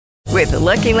With the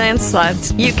Lucky Land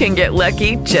Slots, you can get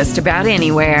lucky just about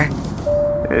anywhere.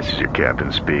 This is your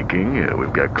captain speaking.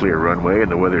 We've got clear runway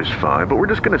and the weather's fine, but we're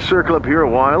just going to circle up here a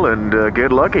while and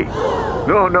get lucky.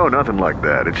 No, nothing like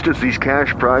that. It's just these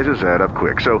cash prizes add up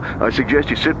quick. So I suggest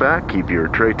you sit back, keep your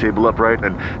tray table upright,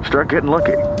 and start getting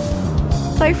lucky.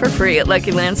 Play for free at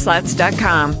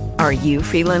LuckyLandSlots.com. Are you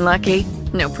feeling lucky?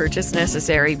 No purchase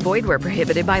necessary. Void where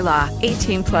prohibited by law.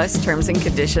 18 plus terms and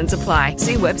conditions apply.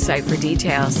 See website for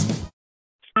details.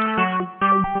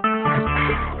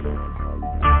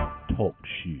 Talk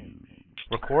shoes.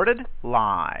 Recorded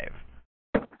live.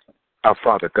 Our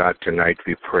Father God, tonight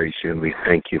we praise you and we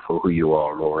thank you for who you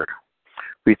are, Lord.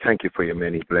 We thank you for your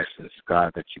many blessings,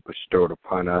 God, that you bestowed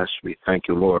upon us. We thank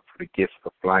you, Lord, for the gift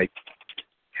of life,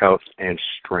 health, and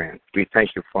strength. We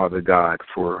thank you, Father God,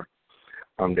 for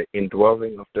the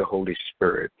indwelling of the Holy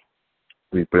Spirit.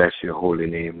 We bless your holy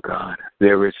name, God.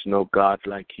 There is no God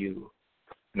like you,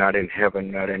 not in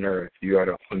heaven, not in earth. You are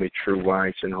the only true,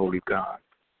 wise, and holy God.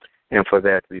 And for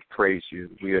that, we praise you.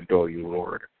 We adore you,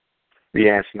 Lord. We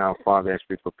ask now, Father, as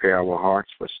we prepare our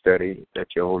hearts for study,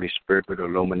 that your Holy Spirit would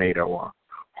illuminate our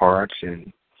hearts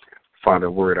and,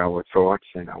 Father, word our thoughts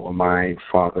and our mind,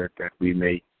 Father, that we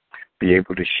may be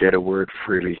able to share the word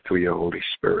freely through your Holy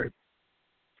Spirit.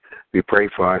 We pray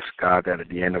for us, God, that at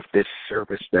the end of this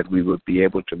service that we will be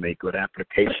able to make good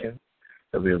application,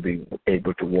 that we'll be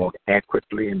able to walk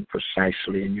accurately and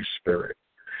precisely in your spirit.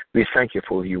 We thank you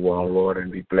for who you are, Lord,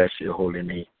 and we bless your holy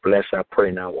name. Bless, I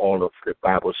pray now, all of the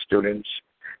Bible students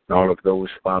and all of those,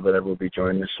 Father, that will be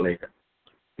joining us later.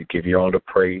 We give you all the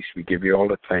praise. We give you all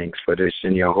the thanks for this.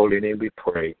 In your holy name we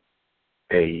pray.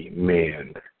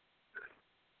 Amen.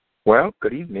 Well,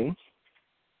 good evening.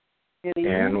 Good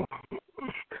evening. And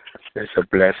it's a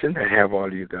blessing to have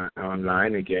all you got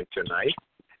online again tonight.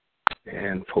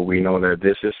 And for we know that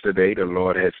this is the day the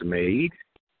Lord has made.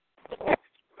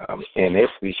 In it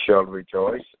we shall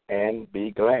rejoice and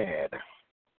be glad.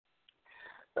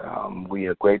 We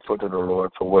are grateful to the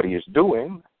Lord for what he is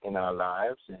doing in our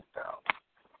lives, and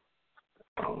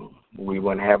we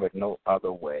wouldn't have it no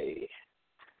other way.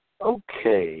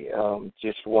 Okay,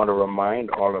 just want to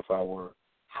remind all of our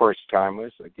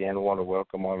first-timers, again, want to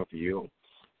welcome all of you,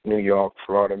 New York,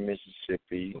 Florida,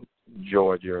 Mississippi,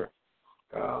 Georgia,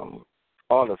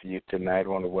 all of you tonight. I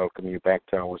want to welcome you back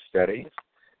to our studies.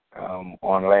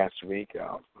 On last week,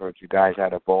 I heard you guys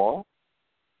had a ball.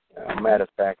 Matter of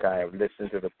fact, I have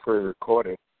listened to the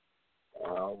pre-recorded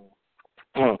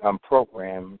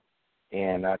program,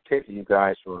 and I tell you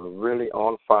guys were really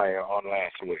on fire on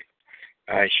last week.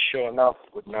 I sure enough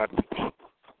would not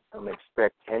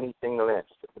expect anything less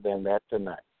than that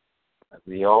tonight.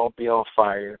 We all be on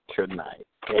fire tonight.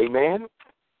 Amen?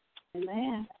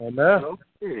 Amen. Amen.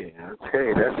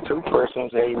 Okay, that's two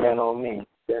persons. Amen on me.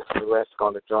 That's the rest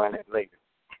going to join it later.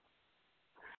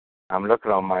 I'm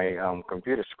looking on my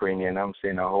computer screen and I'm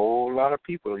seeing a whole lot of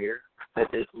people here.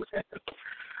 Let me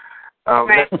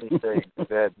say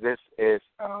that this is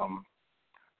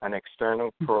an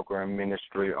external program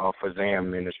ministry of FAZAM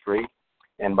Ministry.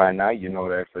 And by now you know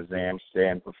that FAZAM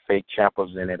stands for Faith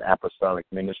Chapels in it Apostolic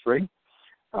Ministry.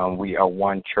 We are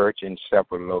one church in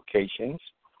several locations.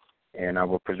 And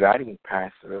our presiding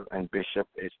pastor and bishop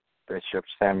is Bishop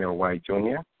Samuel White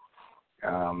Jr.,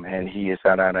 and he is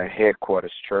at our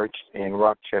headquarters church in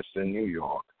Rochester, New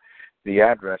York. The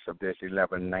address of this is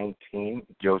 1119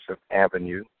 Joseph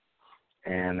Avenue,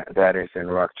 and that is in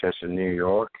Rochester, New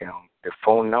York. The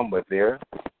phone number there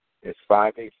is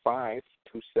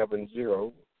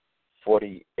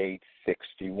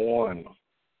 585-270-4861.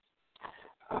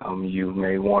 You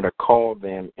may want to call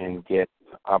them and get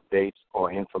updates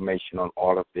or information on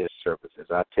all of their services.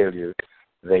 I tell you,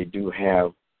 they do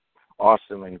have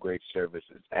awesome and great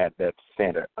services at that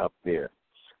center up there.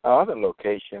 Our other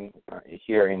location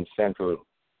here in central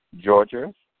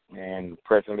Georgia, and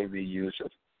presently we use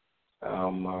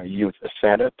Youth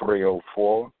Center,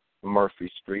 304 Murphy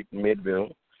Street,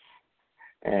 Midville.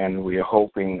 And we are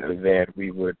hoping that we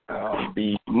would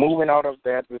be moving out of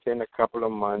that within a couple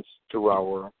of months to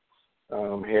our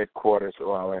headquarters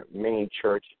or our main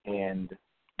church in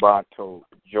Bartow,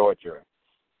 Georgia.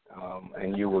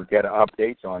 And you will get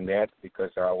updates on that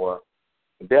because our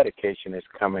dedication is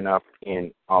coming up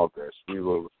in August. We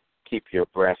will keep you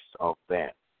abreast of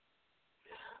that.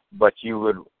 But you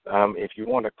would, if you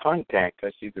want to contact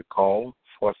us, you could call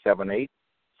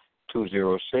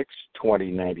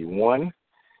 478-206-2091,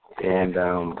 and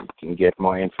you can get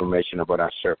more information about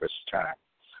our service time.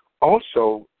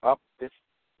 Also, up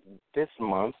this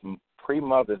month,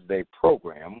 pre-Mother's Day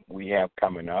program we have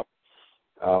coming up,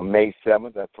 May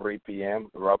 7th at 3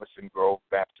 p.m., Robertson Grove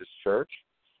Baptist Church.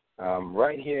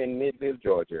 right here in Midville,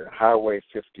 Georgia, Highway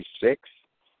 56,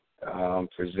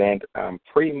 present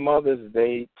Pre-Mother's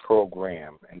Day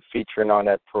program. And featuring on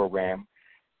that program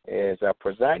is our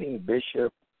presiding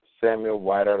Bishop Samuel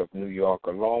White out of New York,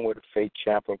 along with Faith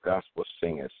Chapel Gospel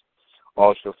Singers.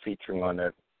 Also featuring on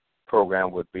that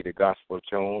program would be the Gospel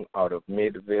Tune out of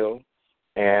Midville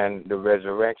and the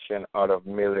Resurrection out of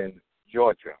Millen,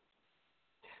 Georgia.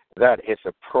 That is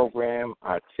a program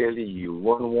I tell you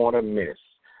wouldn't want to miss.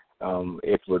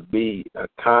 It would be a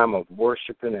time of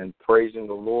worshiping and praising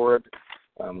the Lord,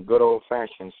 good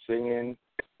old-fashioned singing,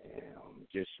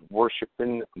 just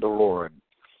worshiping the Lord.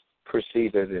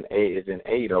 Proceeds as an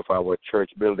aid of our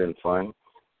church building fund.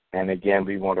 And again,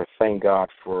 we want to thank God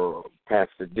for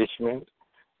Pastor Dishman,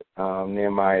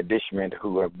 Nehemiah Dishman,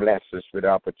 who have blessed us with the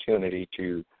opportunity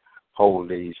to hold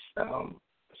these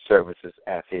services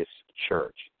at his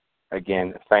church.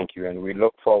 Again, thank you, and we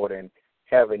look forward to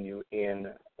having you in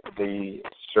the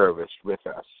service with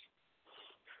us.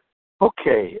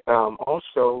 Okay,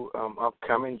 also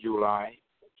upcoming July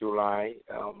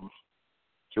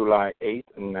 8th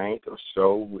and 9th or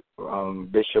so,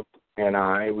 Bishop and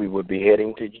I, we will be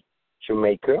heading to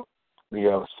Jamaica. We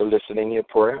are soliciting your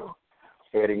prayer,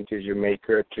 heading to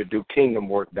Jamaica to do kingdom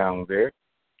work down there.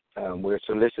 We're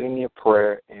soliciting your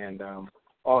prayer and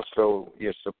also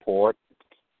your support.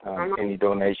 Any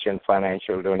donation,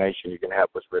 financial donation you can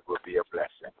help us with would be a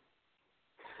blessing.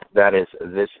 That is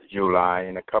this July,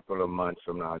 in a couple of months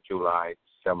from now, July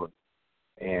 7th.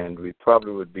 And we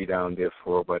probably would be down there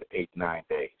for about 8-9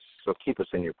 days. So keep us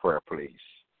in your prayer, please.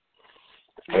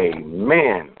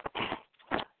 Amen.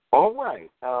 All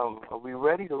right. Are we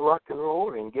ready to rock and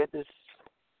roll and get this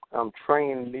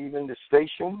train leaving the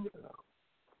station?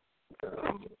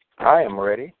 I am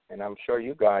ready, and I'm sure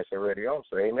you guys are ready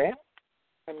also. Amen?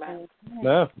 Amen.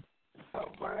 No.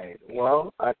 All right.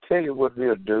 Well, I tell you what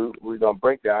we'll do. We're going to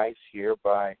break the ice here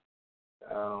by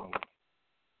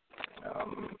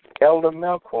Elder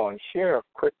Melcorn. Share a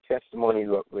quick testimony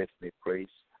with me, please.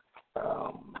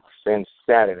 Since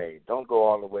Saturday. Don't go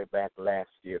all the way back last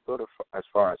year. Go to as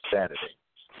far as Saturday.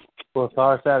 Well, as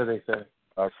far as Saturday, sir.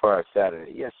 As far as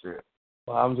Saturday. Yes, sir.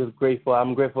 Well, I'm just grateful.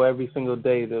 I'm grateful every single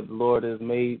day that the Lord has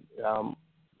made.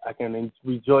 I can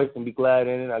rejoice and be glad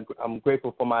in it. I'm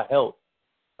grateful for my health.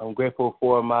 I'm grateful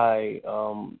for my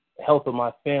health of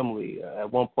my family.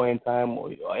 At one point in time,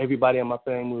 everybody in my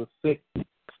family was sick.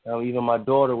 Even my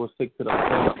daughter was sick to the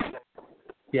point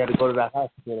she had to go to the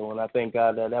hospital. And I thank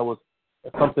God that was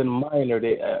something minor.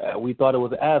 We thought it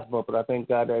was asthma, but I thank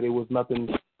God that it was nothing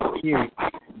serious.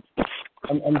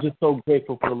 I'm just so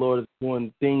grateful for the Lord is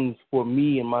doing things for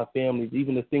me and my family,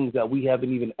 even the things that we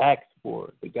haven't even asked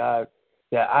for. The God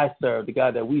that I serve, the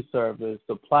God that we serve has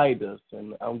supplied us,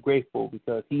 and I'm grateful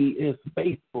because he is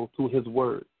faithful to his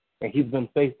word, and he's been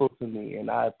faithful to me, and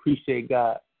I appreciate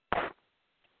God.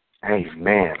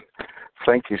 Amen.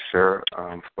 Thank you, sir,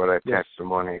 for that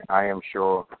testimony. I am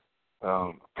sure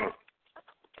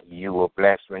you were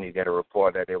blessed when you get a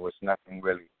report that there was nothing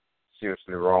really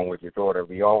seriously wrong with your daughter.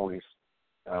 We always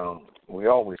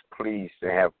pleased to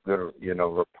have good,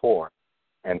 report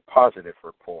and positive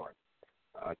report.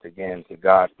 Again, to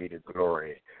God be the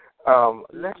glory.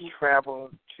 Let's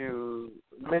travel to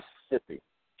Mississippi.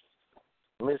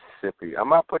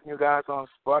 Am I putting you guys on the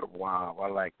spot? Wow, I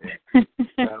like that.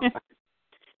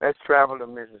 Let's travel to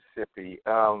Mississippi.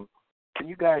 Can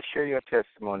you guys share your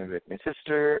testimony with me?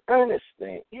 Sister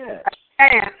Ernestine, yes.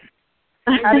 I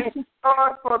thank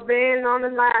God for being on the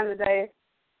line today.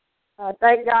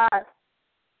 Thank God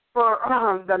for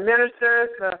the ministers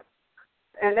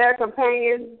and their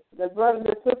companions, the brothers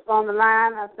and sisters on the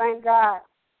line. I thank God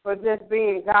for just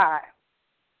being God.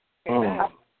 I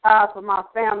thank God for my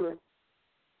family.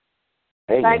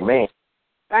 Amen.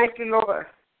 Thank you, Lord.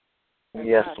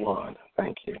 Yes, Lord.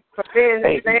 Thank you. For being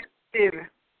the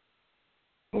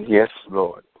Yes,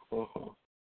 Lord. Mm-hmm.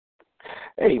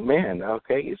 Amen.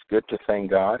 Okay, it's good to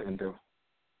thank God and to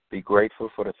be grateful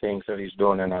for the things that he's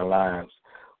doing in our lives.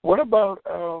 What about,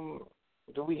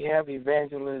 do we have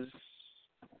evangelist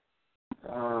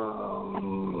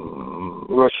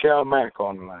Rochelle Mack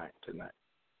on the line tonight?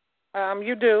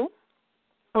 You do.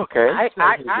 Okay.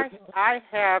 I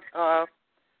have a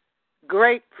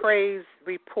great praise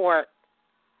report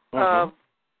of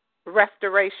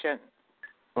restoration.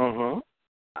 Mm-hmm.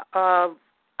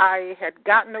 I had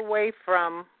gotten away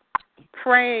from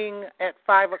praying at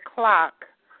 5 o'clock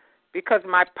because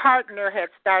my partner had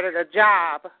started a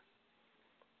job,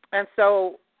 and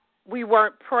so we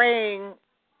weren't praying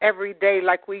every day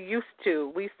like we used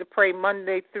to. We used to pray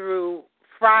Monday through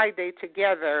Friday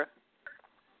together,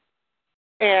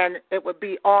 and it would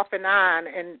be off and on,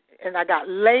 and I got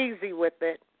lazy with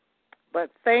it.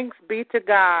 But thanks be to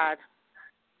God,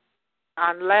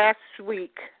 on last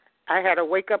week I had a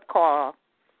wake-up call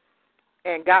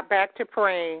and got back to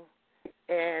praying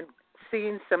and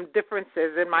seeing some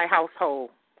differences in my household.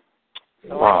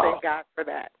 So wow. I thank God for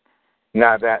that.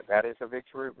 Now that is a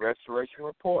victory restoration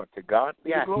report. To God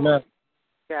be the glory.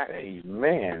 Yes.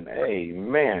 Amen.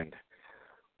 Amen.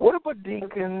 What about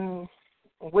Deacon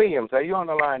Williams? Are you on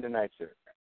the line tonight, sir?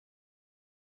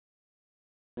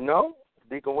 No?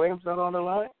 Deacon Williams not on the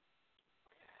line?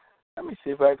 Let me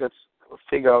see if I could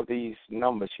figure out these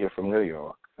numbers here from New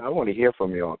York. I want to hear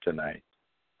from you all tonight.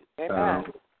 Amen.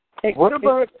 What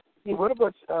about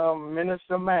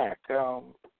Minister Mack,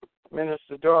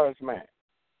 Minister Doris Mack?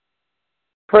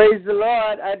 Praise the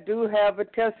Lord. I do have a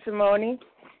testimony.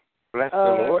 Bless the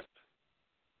Lord.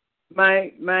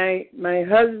 My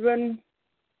husband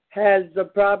has a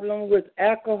problem with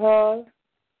alcohol,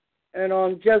 and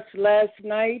on just last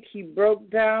night he broke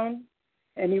down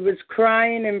and he was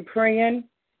crying and praying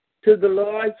to the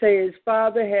Lord, say his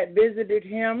father had visited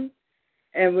him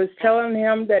and was telling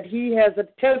him that he has a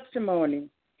testimony,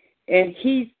 and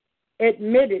he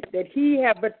admitted that he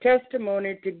have a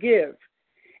testimony to give,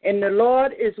 and the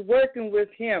Lord is working with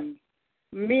him.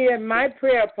 Me and my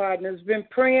prayer partners been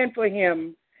praying for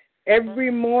him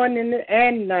every morning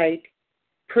and night,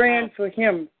 praying for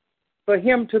him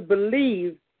to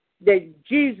believe that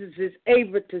Jesus is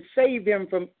able to save him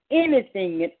from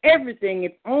anything and everything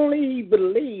if only he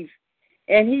believes.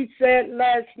 And he said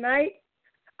last night,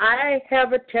 I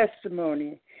have a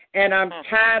testimony, and I'm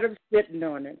tired of sitting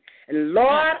on it. And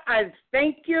Lord, I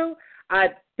thank you. I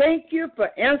thank you for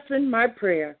answering my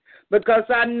prayer, because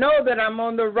I know that I'm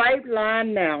on the right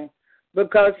line now,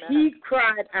 because he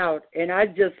cried out, and I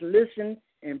just listened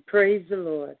and praised the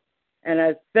Lord. And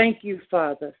I thank you,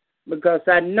 Father, because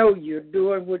I know you're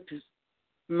doing what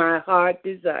my heart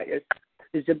desires,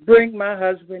 is to bring my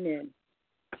husband in.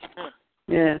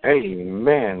 Yeah.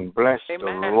 Amen. Bless the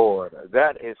Lord.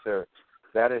 That is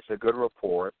a good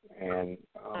report, and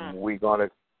we're going to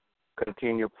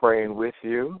continue praying with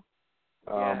you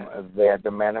that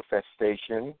the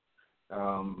manifestation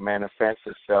manifests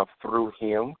itself through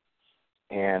him,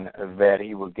 and that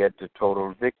he will get the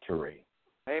total victory.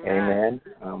 Amen.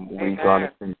 We're going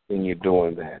to continue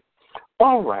doing that.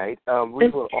 All right. We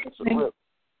will also.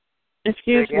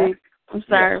 Excuse me. I'm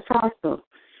sorry, Apostle.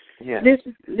 Yes. This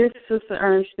is Sister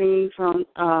Ernestine from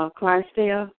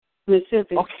Clarksdale,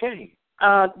 Mississippi. Okay.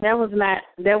 That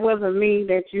wasn't me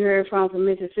that you heard from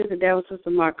Mississippi. That was Sister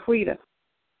Marquita.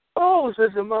 Oh,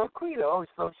 Sister Marquita. Oh,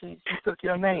 so she took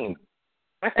your name.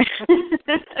 that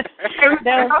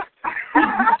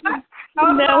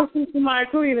was Sister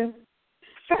Marquita.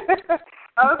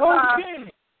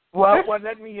 Okay. Well,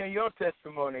 let me hear your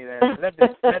testimony then. Let the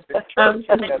church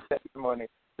hear that testimony,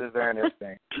 Sister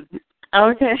Ernestine.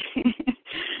 Okay.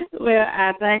 Well,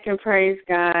 I thank and praise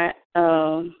God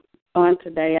on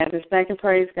today. I just thank and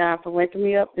praise God for waking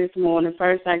me up this morning.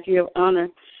 First, I give honor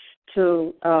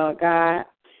to God,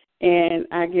 and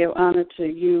I give honor to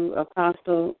you,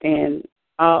 Apostle, and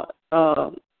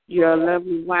your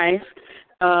lovely wife.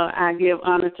 I give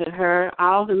honor to her,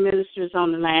 all the ministers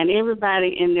on the line,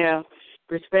 everybody in their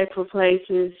respectful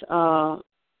places.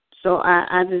 So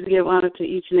I just give honor to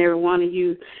each and every one of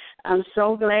you. I'm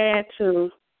so glad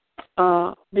to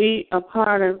be a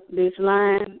part of this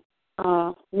line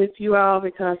with you all,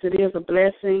 because it is a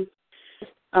blessing.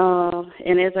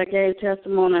 And as I gave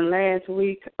testimony last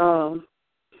week, I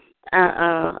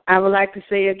would like to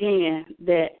say again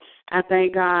that I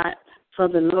thank God for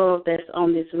the love that's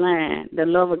on this line, the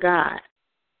love of God.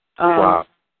 Wow.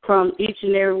 From each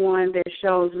and every one that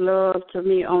shows love to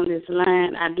me on this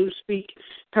line. I do speak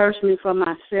personally for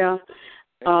myself.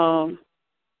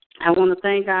 I want to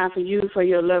thank God for you, for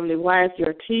your lovely wife,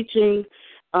 your teaching,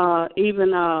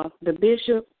 even the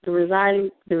bishop, the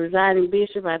residing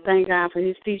bishop. I thank God for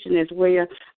his teaching as well.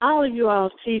 All of you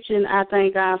all's teaching, I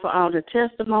thank God for all the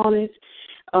testimonies,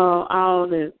 all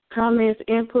the comments,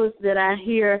 inputs that I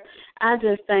hear. I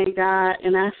just thank God,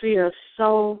 and I feel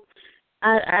so.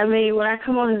 I mean, when I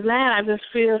come on his line, I just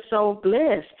feel so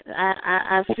blessed.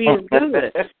 I feel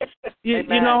good. You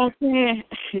know what I'm saying?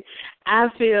 I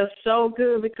feel so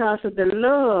good because of the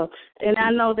love. And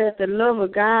I know that the love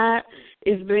of God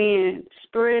is being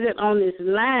spread on this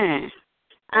line.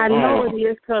 I know it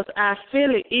is because I feel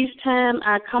it each time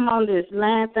I come on this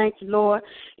line. Thank you, Lord.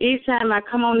 Each time I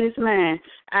come on this line,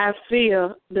 I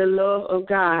feel the love of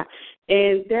God.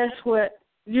 And that's what,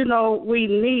 we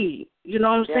need. You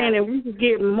know what I'm saying? And we could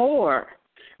get more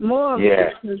of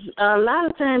it. Because a lot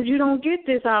of times you don't get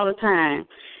this all the time.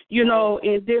 you know,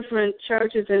 in different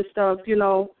churches and stuff, you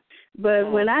know.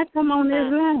 But when I come on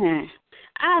this line,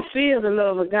 I feel the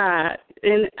love of God.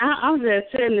 And I'm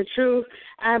just telling the truth.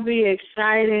 I be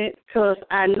excited because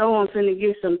I know I'm going to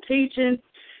get some teaching,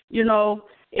 you know,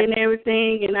 and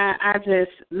everything. And I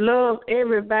just love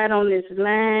everybody on this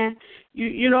line.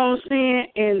 You know what I'm saying?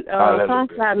 And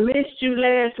Pastor, I missed you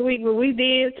last week, but we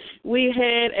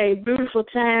had a beautiful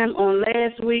time on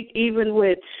last week, even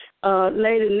with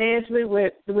Lady Nesbitt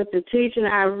with the teaching.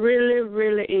 I really,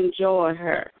 really enjoyed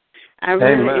her. I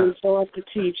really enjoyed the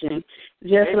teaching,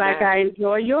 just like I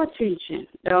enjoy your teaching,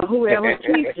 whoever's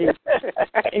teaching.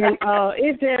 And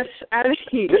it's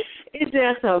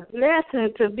just a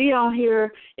blessing to be on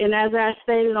here. And as I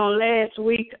stated on last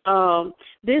week,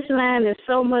 this line is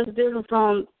so much different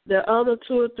from the other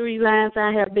 2 or 3 lines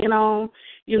I have been on.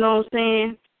 You know what I'm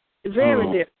saying? Very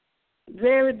different.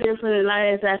 Very different, and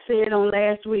like as I said on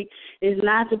last week, is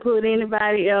not to put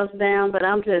anybody else down, but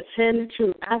I'm just telling the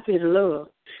truth. I feel love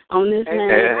on this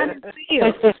land.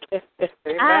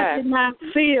 I did not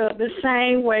feel the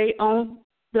same way on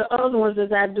the other ones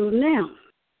as I do now.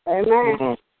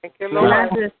 Amen. Thank you, Lord. And I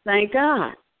just thank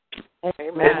God.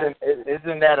 Amen.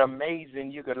 Isn't that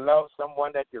amazing? You can love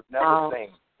someone that you've never seen.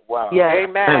 Wow. Yeah.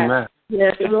 Amen. Amen.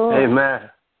 Yes, Lord. Amen.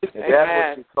 And that's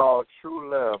what you call true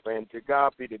love, and to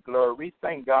God be the glory. We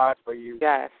thank God for you,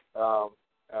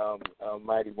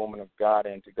 mighty woman of God,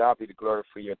 and to God be the glory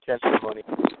for your testimony.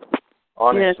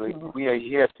 Honestly, we are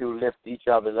here to lift each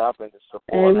other up and to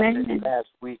support. Amen. Last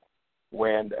week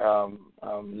when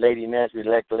Lady Nesbitt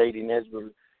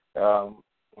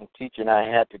teaching, I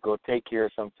had to go take care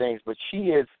of some things, but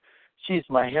she's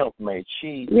my helpmate.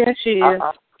 She is.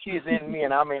 She's in me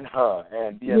and I'm in her,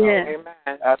 and you know,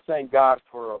 I thank God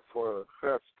for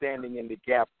her standing in the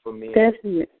gap for me.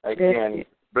 Again,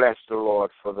 bless the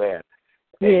Lord for that.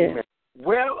 Yes.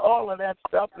 Well, all of that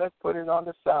stuff, let's put it on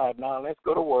the side now. Let's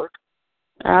go to work.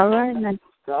 All right, now.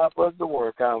 God was the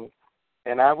work.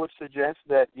 And I would suggest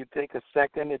that you take a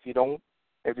second, if you don't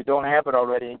have it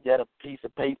already, and get a piece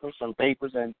of paper, some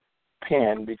papers and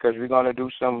pen, because we're going to do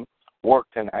some work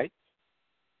tonight.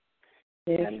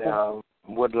 Yes, and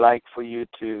would like for you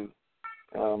to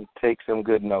take some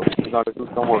good notes. We're going to do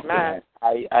some work tonight.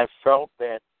 I felt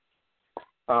that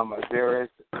there is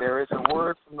a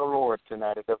word from the Lord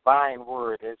tonight, a divine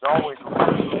word. There's always a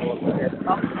word from the Lord. There's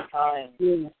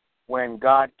sometimes when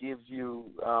God gives you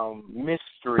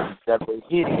mysteries that were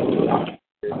hidden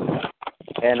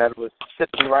and that was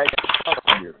sitting right in front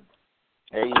of you.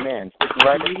 Amen. Sitting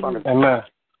right in front of you. Amen.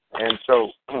 And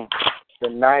so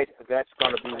tonight, that's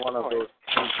going to be one of those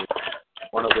pages.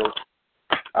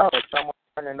 Someone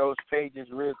turning those pages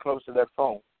real close to that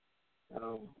phone.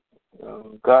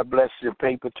 God bless your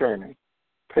paper turning.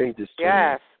 Pages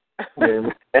turning. Yes.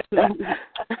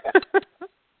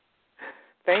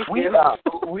 Thank you.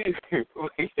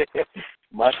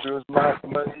 Mushrooms, my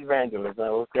evangelist.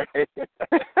 Okay.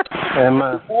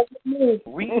 Amen.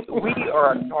 We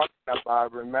are talking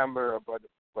about, remember, about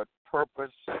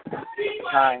purpose,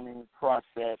 timing,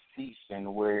 process,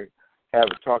 season. We have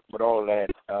talked about all that,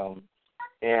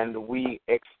 and we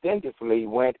extensively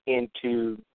went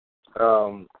into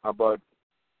about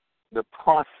the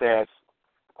process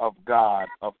of God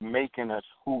of making us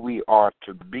who we are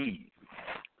to be.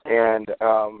 And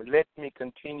let me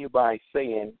continue by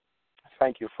saying,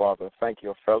 thank you, Father. Thank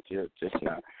you. I felt you just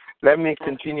now. Let me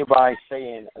continue by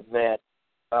saying that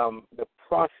the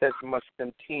process must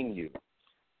continue.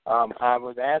 I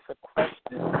was asked a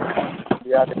question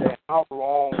the other day, how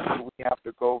long do we have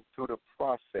to go through the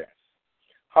process?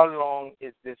 How long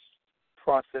is this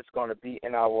process going to be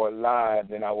in our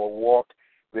lives, in our walk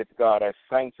with God as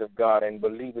saints of God and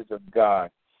believers of God?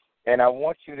 And I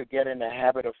want you to get in the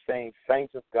habit of saying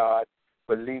saints of God,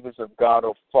 believers of God,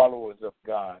 or followers of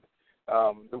God.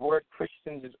 The word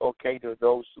Christians is okay to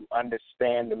those who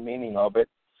understand the meaning of it,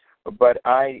 but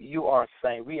we are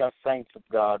saints of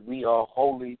God. We are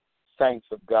holy saints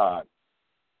of God.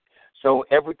 So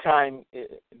every time,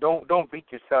 don't beat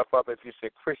yourself up if you say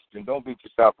Christian. Don't beat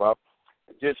yourself up.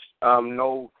 Just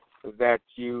know that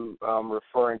you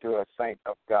referring to a saint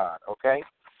of God. Okay.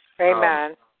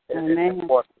 Amen. It's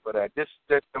important for that.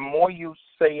 The more you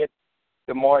say it,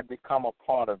 the more it become a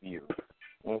part of you.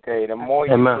 Okay. The more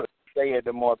you say it,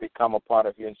 the more it become a part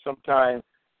of you. And sometimes,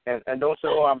 and don't say,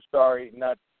 "Oh, I'm sorry."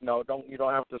 You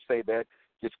don't have to say that.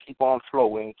 Just keep on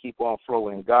flowing. Keep on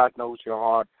flowing. God knows your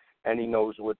heart, and He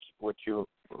knows what you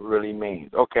really mean.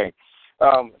 Okay.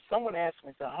 Someone asked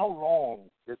me, how long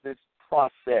does this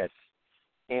process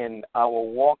in our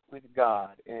walk with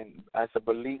God and as a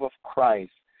believer of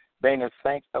Christ, being a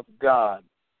saint of God,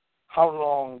 how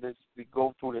long does we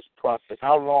go through this process?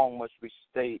 How long must we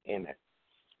stay in it?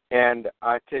 And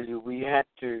I tell you, we had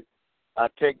to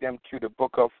take them to the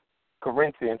book of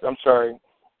Ephesians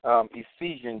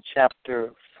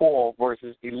chapter 4,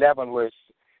 verses 11, where it's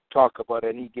talk about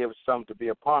it, and he gives some to be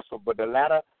apostle. But the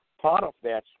latter part of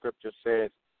that scripture says,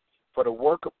 for the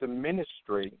work of the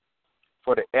ministry,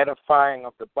 for the edifying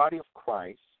of the body of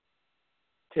Christ,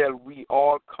 till we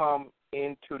all come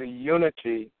into the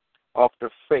unity of the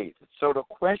faith. So the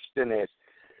question is,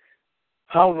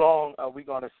 how long are we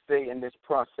going to stay in this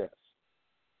process?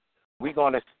 We're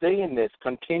going to stay in this,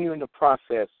 continuing the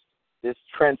process, this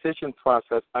transition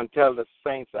process, until the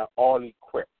saints are all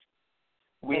equipped.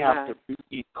 We have to be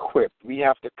equipped. We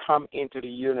have to come into the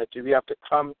unity. We have to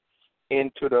come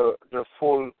into the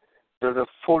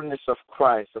fullness of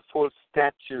Christ, the full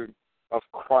stature of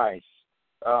Christ.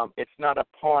 It's not a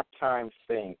part-time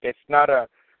thing. It's not a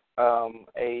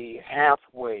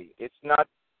halfway. It's not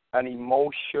an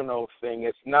emotional thing.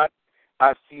 It's not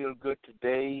I feel good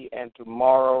today and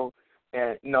tomorrow.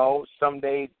 And no, some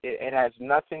days it has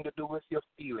nothing to do with your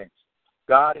feelings.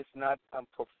 God is not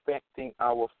perfecting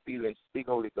our feelings. Speak,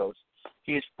 Holy Ghost.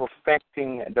 He is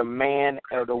perfecting the man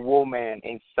or the woman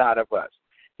inside of us.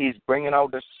 He's bringing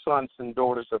out the sons and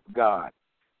daughters of God.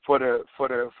 For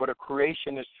the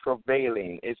creation is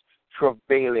travailing, is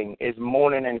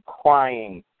mourning and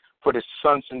crying for the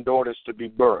sons and daughters to be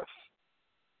birthed.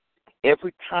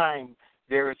 Every time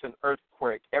there is an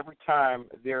earthquake, every time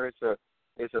there is a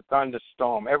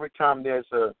thunderstorm, every time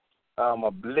there's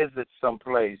a blizzard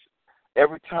someplace,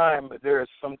 every time there is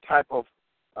some type of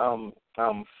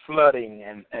flooding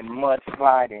and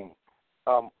mudsliding,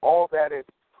 all that is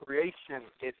creation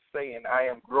is saying, I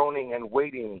am groaning and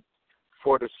waiting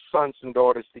for the sons and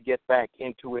daughters to get back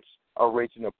into its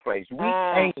original place.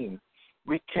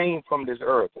 We came from this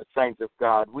earth, the saints of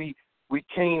God. We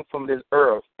came from this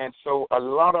earth, and so a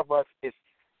lot of us is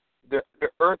the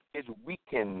earth is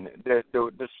weakened.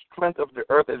 The strength of the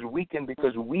earth is weakened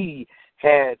because we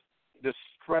had the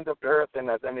strength of the earth in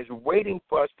us, and is waiting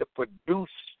for us to produce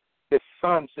the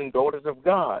sons and daughters of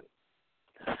God.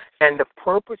 And the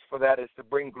purpose for that is to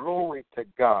bring glory to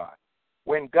God.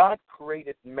 When God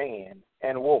created man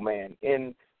and woman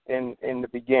in the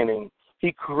beginning,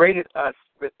 he created us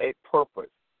with a purpose,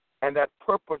 and that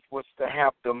purpose was to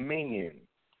have dominion.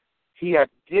 He had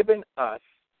given us,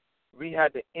 we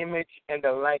had the image and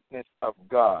the likeness of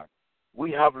God.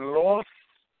 We have lost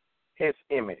his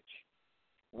image.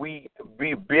 We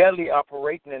barely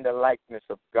operating in the likeness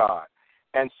of God.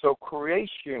 And so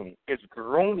creation is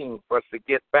groaning for us to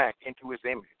get back into his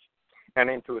image and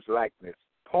into his likeness.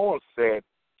 Paul said,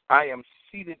 I am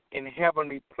seated in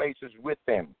heavenly places with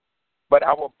him. But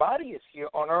our body is here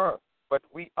on earth, but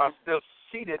we are still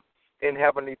seated in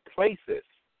heavenly places.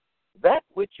 That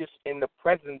which is in the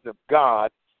presence of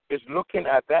God is looking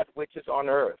at that which is on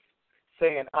earth,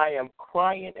 saying, I am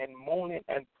crying and moaning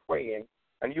and praying.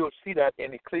 And you'll see that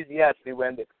in Ecclesiastes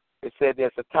when it said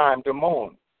there's a time to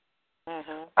mourn.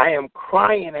 I am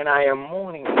crying and I am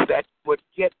mourning that would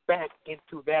get back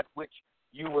into that which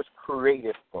you was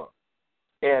created for.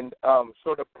 And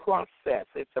so the process,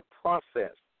 it's a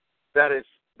process that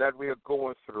we are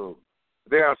going through.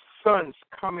 There are sons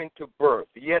coming to birth,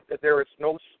 yet there is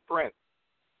no strength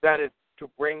that is to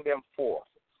bring them forth.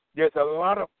 There's a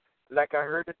lot of, like I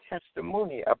heard a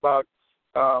testimony about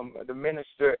the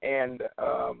minister and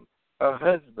her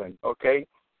husband, okay?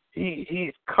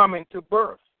 He's coming to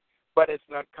birth, but it's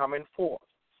not coming forth.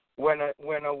 When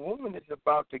a woman is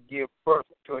about to give birth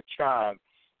to a child,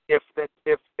 if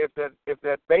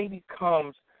that baby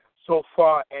comes so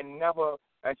far and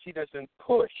she doesn't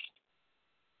push,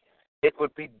 it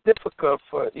would be difficult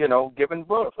for giving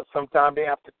birth. Sometimes they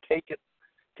have to take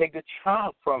the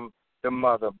child from the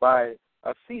mother by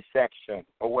a C-section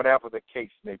or whatever the case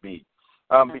may be,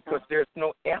 because there's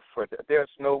no effort, there's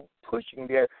no pushing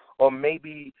there, or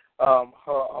maybe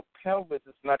her pelvis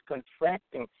is not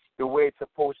contracting the way it's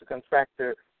supposed to contract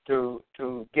to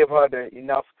give her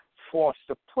enough force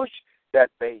to push that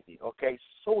baby. Okay,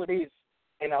 so it is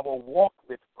in our walk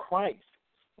with Christ.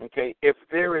 Okay, if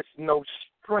there is no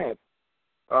strength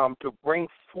to bring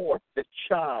forth the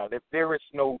child, if there is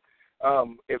no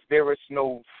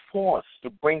force to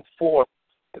bring forth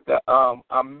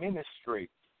our ministry,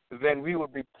 then we will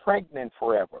be pregnant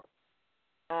forever.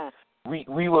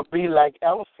 We will be like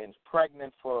elephants,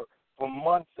 pregnant for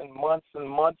months and months and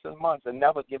months and months and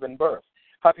never giving birth.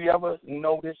 Have you ever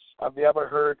noticed? Have you ever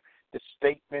heard the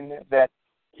statement that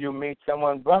you meet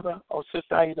someone, brother, oh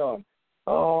sister, how you doing?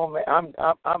 Oh man,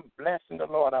 I'm blessed in the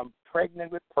Lord. I'm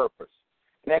pregnant with purpose.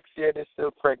 Next year, they're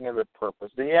still pregnant with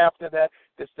purpose. The year after that,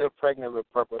 they're still pregnant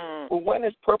with purpose. Well, when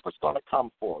is purpose going to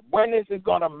come forth? When is it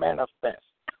going to manifest?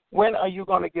 When are you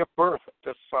going to give birth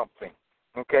to something?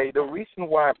 Okay, the reason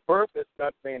why birth is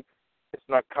not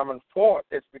coming forth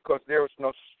is because there is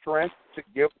no strength to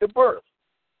give the birth.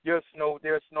 There's no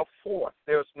force.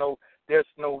 There's no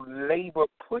labor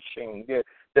pushing.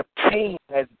 The pain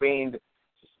has been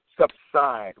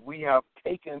subside. We have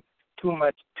taken too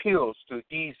much pills to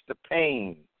ease the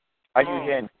pain. Are you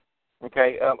hearing?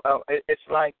 Okay, it's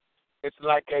like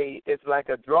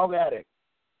a drug addict.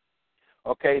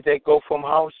 Okay, they go from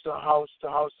house to house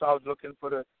looking for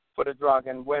the drug,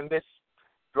 and when this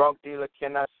drug dealer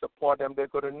cannot support them, they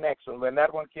go to the next one. When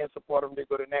that one can't support them, they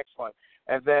go to the next one,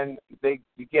 and then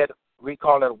we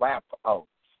call it WAP out.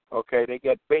 Okay, they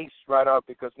get based right out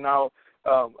because now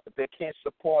they can't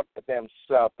support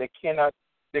themselves. They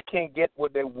can't get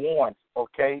what they want.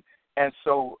 Okay, and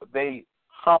so they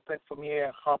hopping from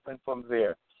here, hopping from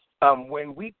there.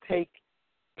 When we take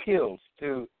pills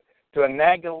to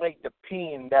annihilate the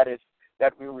pain that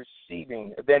we're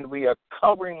receiving, then we are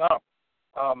covering up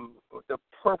the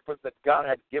purpose that God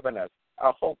had given us.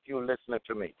 I hope you're listening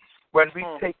to me. When we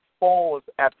take false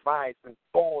advice and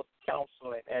false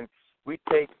counseling, and we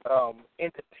take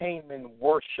entertainment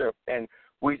worship, and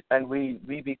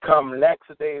we become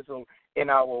lackadaisical in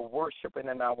our worship and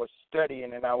in our study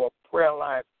and in our prayer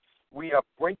life, we are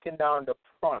breaking down the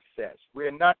process.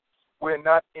 We're not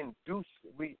induced.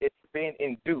 It's been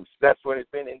induced. That's what it's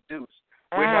been induced.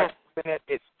 We're not giving it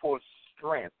its full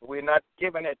strength. We're not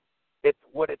giving it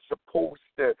what it's supposed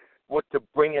to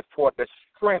bring it forth. The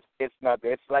strength is not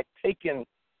there. It's like taking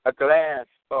a glass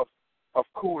of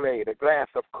Kool-Aid,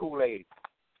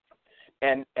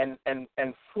 and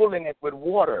filling it with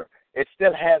water. It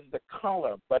still has the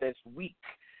color, but it's weak.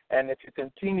 And if you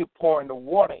continue pouring the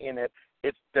water in it,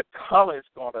 the color is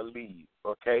going to leave.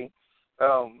 Okay.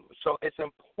 So it's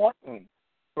important,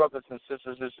 brothers and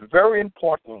sisters, it's very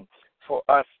important for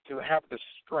us to have the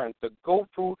strength to go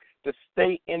through, to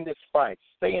stay in this fight,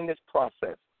 stay in this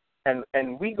process. And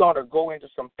we're going to go into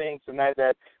some things tonight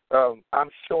that I'm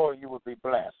sure you will be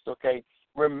blessed, okay?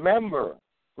 Remember,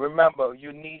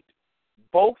 you need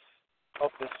both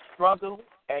of the struggle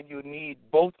and you need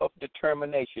both of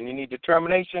determination. You need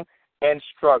determination and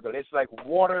struggle. It's like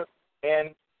water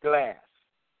and glass,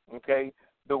 okay?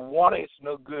 The water is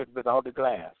no good without the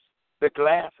glass. The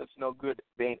glass is no good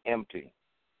being empty.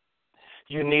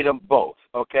 You need them both,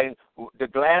 okay? The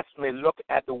glass may look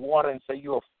at the water and say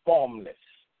you are formless.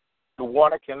 The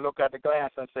water can look at the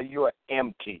glass and say you are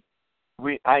empty.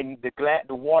 The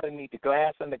water needs the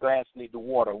glass and the glass needs the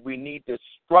water. We need the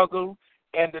struggle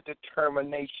and the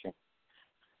determination.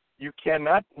 You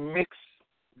cannot mix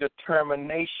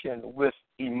determination with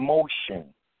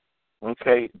emotion.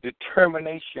 Okay,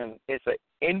 determination is an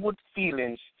inward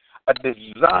feeling, a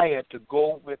desire to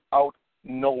go without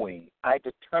knowing. I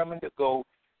determined to go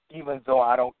even though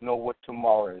I don't know what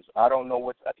tomorrow is. I don't know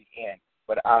what's at the end,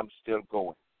 but I'm still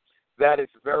going. That is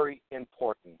very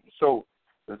important. So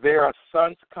there are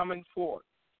sons coming forth.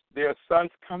 There are sons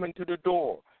coming to the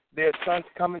door. There are sons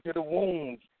coming to the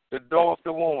womb, the door of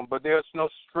the womb, but there's no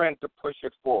strength to push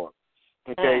it forward.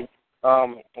 Okay,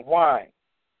 why?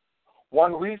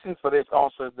 One reason for this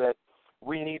also is that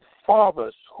we need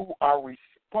fathers who are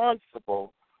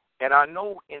responsible. And I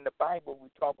know in the Bible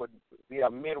we are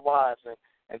midwives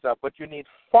and stuff, but you need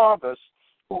fathers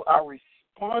who are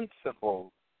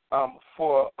responsible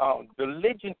for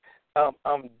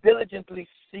diligently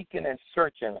seeking and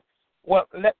searching. Well,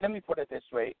 let me put it this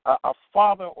way. A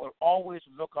father will always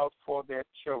look out for their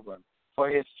children, for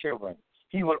his children.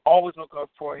 He will always look out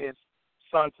for his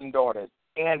sons and daughters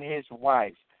and his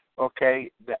wife. Okay,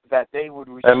 that they would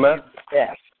receive the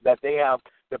best, that they have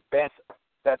the best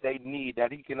that they need,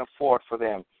 that he can afford for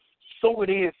them. So it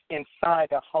is inside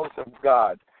the house of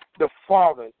God. The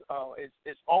Father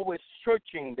is always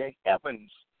searching the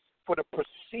heavens for the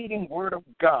preceding word of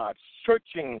God,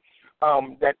 searching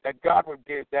that God would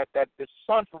give, that the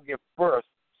Son will give birth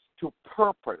to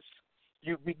purpose.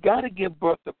 We got to give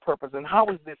birth to purpose. And how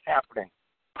is this happening?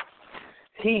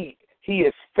 He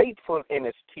is faithful in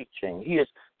his teaching. He is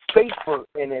faithful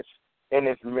in his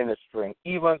ministering,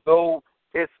 even though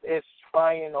his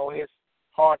trying or his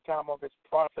hard time of his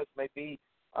process may be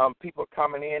people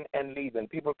coming in and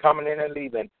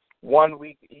leaving. 1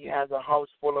 week he has a house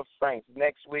full of saints.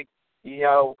 Next week he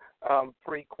has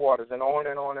 3/4, and on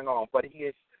and on and on. But he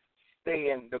is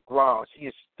staying the ground. He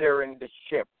is steering the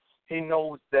ship. He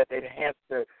knows that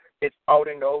it's out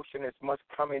in the ocean. It must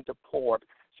come into port.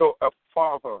 So a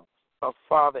father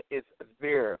is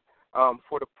there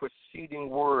for the preceding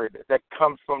word that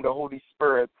comes from the Holy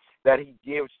Spirit that he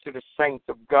gives to the saints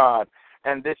of God.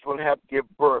 And this will help give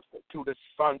birth to the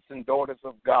sons and daughters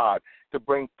of God, to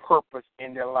bring purpose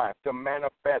in their life, to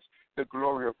manifest the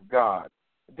glory of God.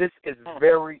 This is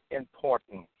very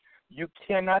important. You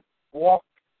cannot walk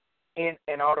in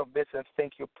and out of this and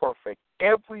think you're perfect.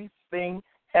 Everything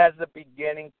has a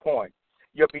beginning point.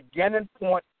 Your beginning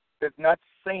point does not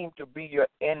seem to be your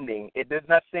ending. It does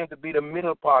not seem to be the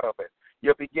middle part of it.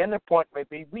 Your beginning point may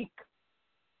be weak.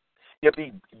 Your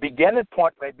beginning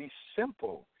point may be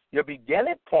simple. Your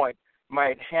beginning point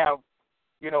might have,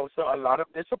 so a lot of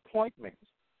disappointments,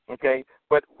 okay?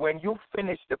 But when you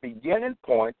finish the beginning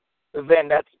point, then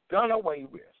that's done away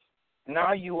with.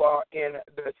 Now you are in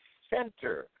the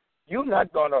center. You're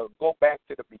not going to go back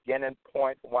to the beginning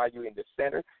point while you're in the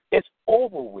center. It's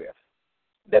over with.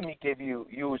 Let me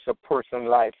use a person's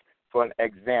life for an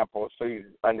example so you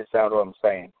understand what I'm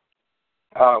saying.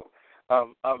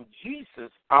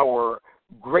 Jesus, our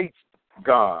great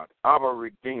God, our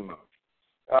Redeemer,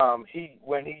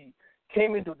 when he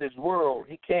came into this world,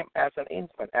 he came as an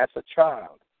infant, as a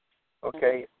child,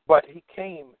 okay? But he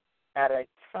came at a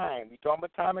time, you're talking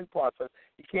about time and process,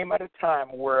 he came at a time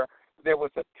where there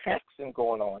was a taxing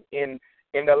going on in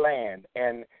the land,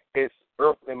 and his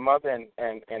earthly mother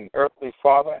and earthly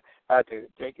father had to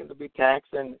take him to be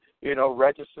taxed and,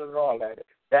 registered and all that.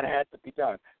 That had to be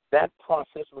done. That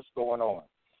process was going on.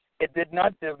 It did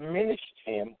not diminish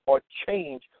him or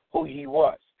change who he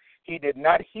was. He did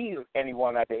not heal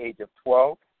anyone at the age of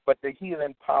 12, but the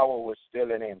healing power was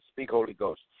still in him. Speak, Holy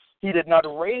Ghost. He did not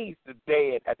raise the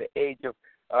dead at the age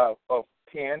of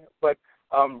 10, but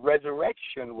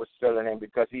resurrection was still in him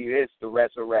because he is the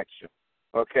resurrection.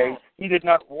 Okay? He did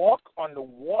not walk on the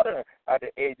water at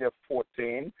the age of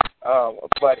 14,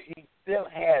 but he still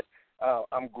had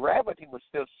gravity was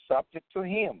still subject to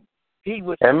him. He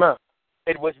was. Amen.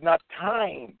 It was not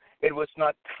time. It was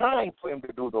not time for him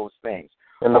to do those things.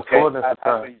 In the fullness of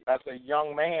time. As a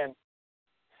young man,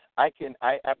 I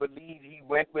believe he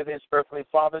went with his earthly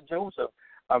father Joseph.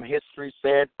 History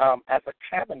said as a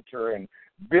carpenter and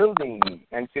building.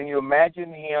 And can you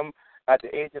imagine him at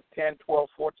the age of 10, 12,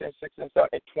 14, 16,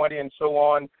 20, and so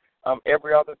on,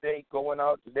 every other day going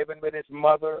out, living with his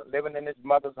mother, living in his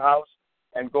mother's house,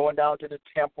 and going down to the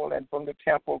temple, and from the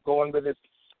temple going with his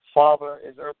father,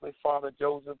 his earthly father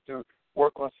Joseph, to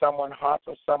work on someone's house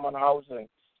or someone's house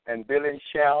and building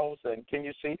shelves. And can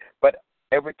you see? But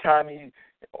every time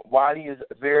while he is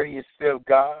there, he is still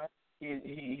God.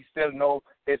 He still knows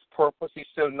his purpose. He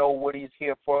still knows what he's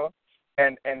here for.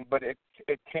 But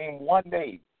it came one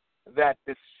day that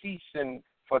the season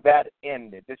for that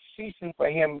ended. The season for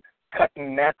him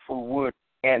cutting natural wood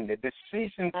ended. The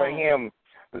season for him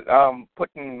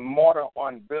putting mortar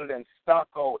on building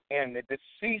stucco ended. The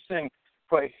season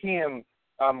for him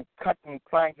cutting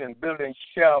planks and building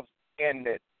shelves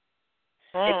ended.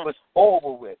 It was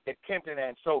over with. It came to an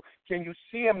end. So can you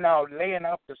see him now laying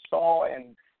up the saw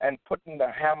and putting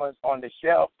the hammers on the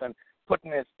shelf and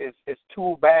putting his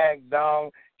tool bag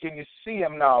down? Can you see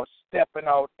him now stepping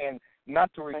out and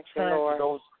not to return to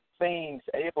those things,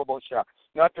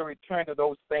 not to return to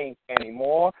those things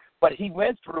anymore? But he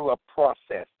went through a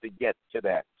process to get to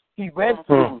that. He went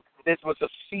through, this was a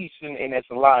season in his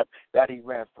life that he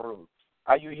went through.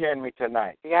 Are you hearing me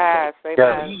tonight? Yes,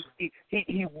 amen.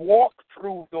 He walked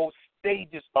through those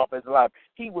stages of his life.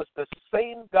 He was the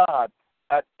same God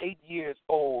at 8 years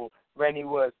old when he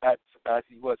was at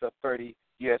 30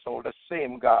 years old, the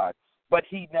same God. But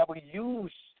he never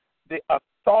used the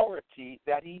authority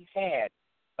that he had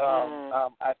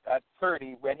at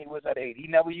 30 when he was at 8. He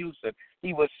never used it.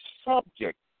 He was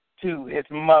subject to his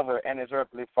mother and his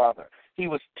earthly father. He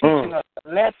was teaching us a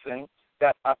lesson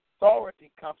that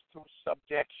authority comes through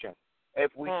subjection.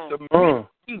 If we submit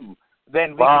to,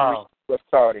 then we can receive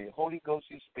authority. Holy Ghost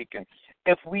is speaking.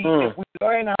 If we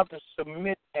learn how to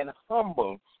submit and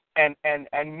humble and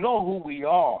know who we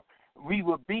are,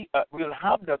 we'll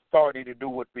have the authority to do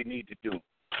what we need to do.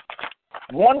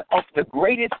 One of the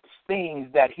greatest things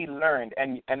that he learned,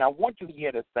 and I want you to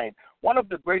hear this thing, one of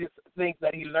the greatest things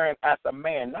that he learned as a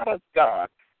man, not as God,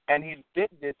 and he did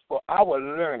this for our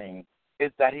learning,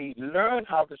 is that he learned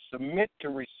how to submit to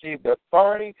receive the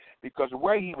authority, because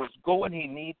where he was going, he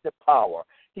needs the power.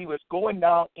 He was going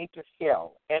down into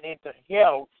hell, and into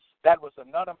hell, that was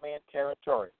another man's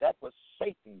territory. That was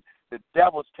Satan, the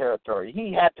devil's territory.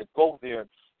 He had to go there,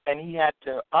 and he had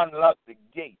to unlock the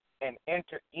gate and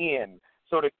enter in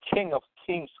so the King of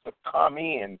Kings could come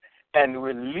in and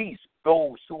release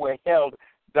those who were held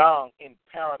down in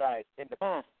paradise in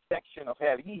the section of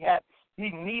hell. He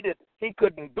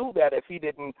couldn't do that if he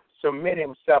didn't submit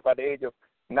himself at the age of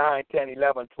 9, 10,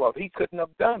 11, 12. He couldn't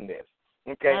have done this,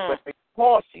 okay? But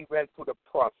because he went through the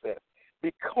process,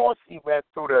 because he went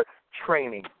through the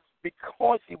training,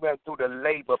 because he went through the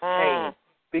labor pain,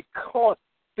 because,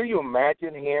 do you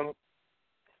imagine him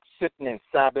sitting in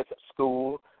Sabbath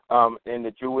school, in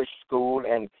the Jewish school,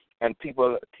 and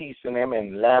people teasing him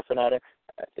and laughing at him?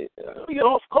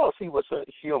 Of course he was a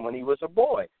human. He was a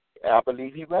boy. I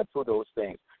believe he went through those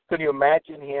things. Could you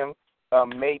imagine him?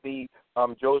 Maybe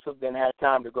Joseph didn't have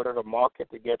time to go to the market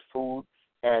to get food,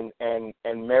 and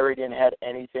Mary didn't have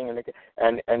anything,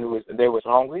 and they was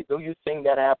hungry. Do you think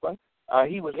that happened?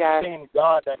 He was the same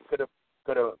God that could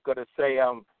have say,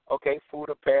 okay, food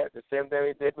prepared. The same thing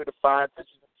he did with the 5 fishes,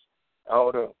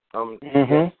 or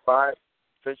the 5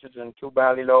 fishes and 2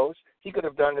 barley loaves. He could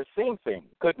have done the same thing,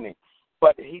 couldn't he?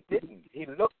 But he didn't. He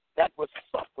looked. That was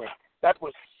suffering. That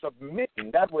was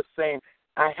submitting. That was saying,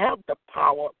 I have the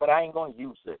power, but I ain't going to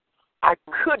use it. I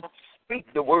could speak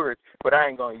the words, but I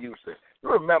ain't going to use it.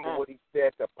 You remember what he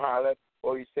said to Pilate,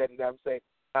 or he said to them, say,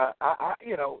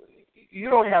 you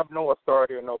don't have no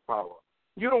authority or no power.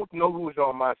 You don't know who's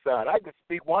on my side. I can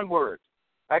speak one word.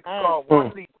 I can call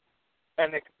one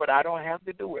leader, but I don't have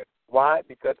to do it. Why?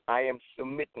 Because I am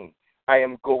submitting. I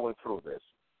am going through this.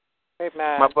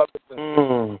 Amen. My brothers and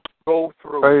sisters, go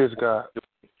through. Praise God.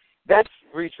 That's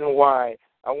the reason why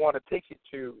I want to take you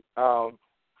to,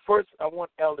 first I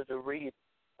want Elder to read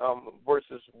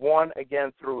verses 1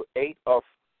 again through 8 of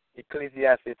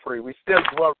Ecclesiastes 3. We're still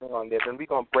dwelling on this, and we're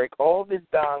going to break all this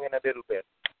down in a little bit.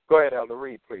 Go ahead, Elder,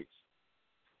 read, please.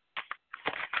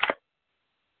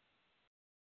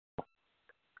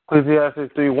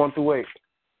 Ecclesiastes 3, 1 through 8.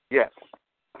 Yes.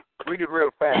 Read it real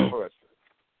fast for us.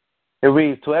 It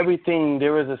reads, to everything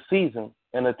there is a season,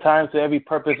 and a time to every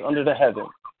purpose under the heaven,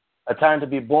 a time to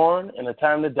be born and a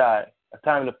time to die, a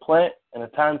time to plant and a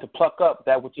time to pluck up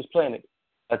that which is planted,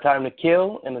 a time to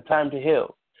kill and a time to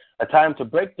heal, a time to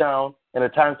break down and a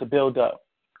time to build up,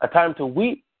 a time to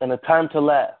weep and a time to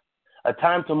laugh, a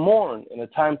time to mourn and a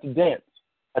time to dance,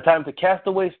 a time to cast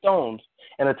away stones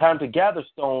and a time to gather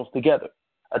stones together,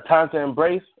 a time to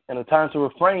embrace and a time to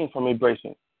refrain from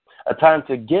embracing, a time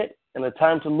to get and a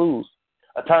time to lose,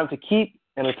 a time to keep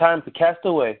and a time to cast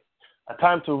away, a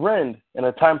time to rend and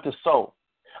a time to sow,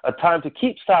 a time to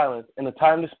keep silence and a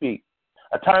time to speak,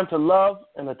 a time to love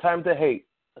and a time to hate,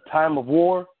 a time of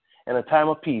war and a time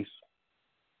of peace.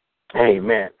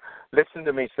 Amen. Listen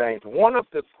to me, saints. One of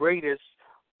the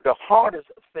hardest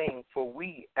thing for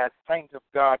we as saints of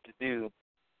God to do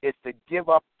is to give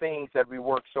up things that we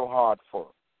work so hard for.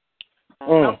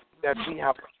 Something that we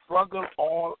have struggled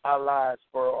all our lives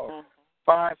for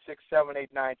 5, 6, 7, 8,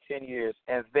 9, 10 years,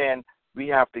 and then we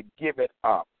have to give it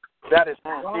up. That is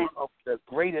one of the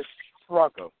greatest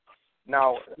struggles.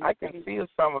 Now, I can feel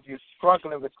some of you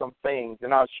struggling with some things,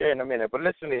 and I'll share in a minute. But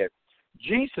listen here.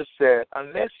 Jesus said,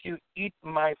 unless you eat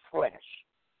my flesh,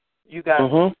 you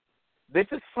got this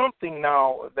is something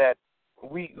now that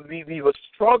we will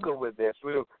struggle with this.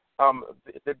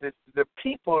 The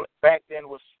people back then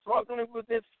were struggling with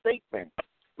this statement.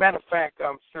 Matter of fact,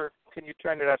 sir, can you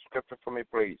turn to that scripture for me,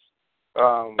 please?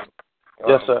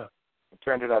 Yes, sir.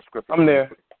 Turn to that scripture. I'm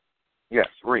there. Yes,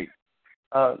 read.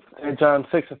 In John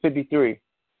 6:53,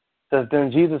 says,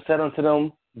 then Jesus said unto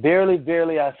them, verily,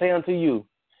 verily, I say unto you,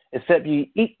 except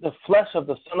ye eat the flesh of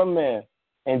the Son of Man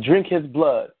and drink his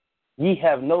blood, ye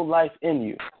have no life in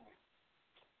you.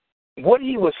 What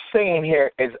he was saying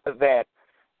here is that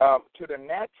to the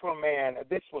natural man,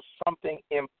 this was something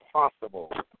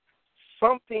impossible.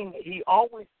 Something he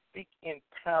always speak in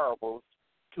parables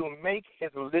to make his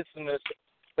listeners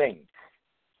think.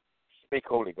 Speak,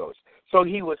 Holy Ghost. So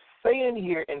he was saying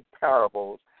here in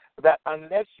parables that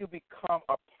unless you become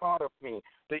a part of me,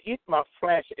 to eat my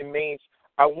flesh, it means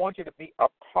I want you to be a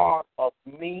part of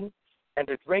me, and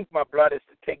to drink my blood is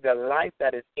to take the life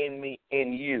that is in me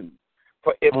in you.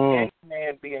 For if any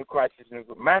man be in Christ is new.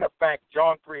 Matter of fact,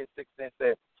 John 3:16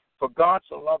 says, for God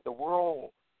so loved the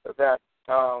world that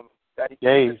he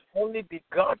gave his only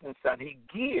begotten Son. He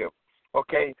give,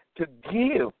 to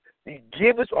give. He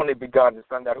gave his only begotten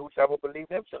Son, that whosoever believes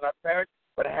him shall not perish,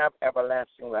 but have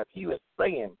everlasting life. He was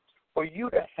saying, for you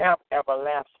to have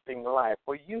everlasting life,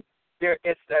 for you, there's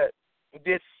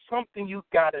something you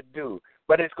got to do,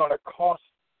 but it's going to cost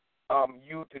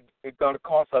it's going to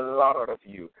cost a lot out of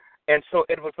you. And so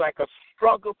it was like a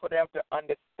struggle for them to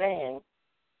understand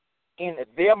in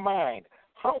their mind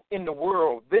how in the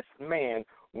world this man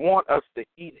want us to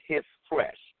eat his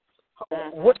flesh.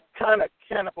 What kind of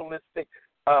cannibalistic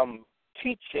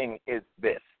teaching is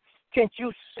this? Can't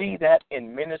you see that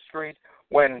in ministries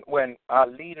when our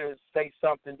leaders say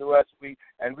something to us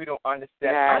and we don't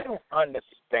understand? I don't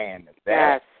understand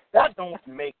that. That don't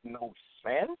make no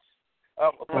sense.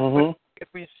 But if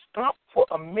we stop for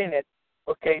a minute,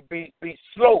 okay, be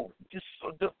slow. Just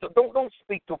don't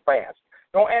speak too fast.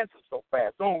 Don't answer so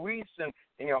fast. Don't reason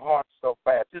in your heart so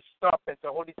fast. Just stop and the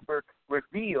Holy Spirit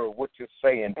reveal what you're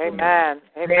saying. Amen.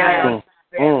 Amen.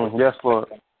 Yes, Lord.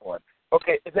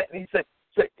 Okay, he said,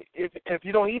 so if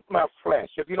you don't eat my flesh,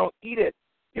 if you don't eat it,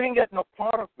 you ain't got no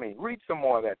part of me. Read some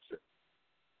more of that, sir.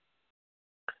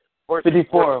 Verse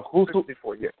 54.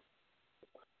 54, yeah.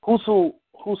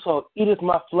 Whoso eateth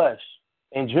my flesh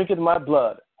and drinketh my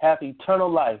blood hath eternal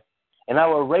life, and I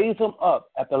will raise him up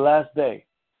at the last day.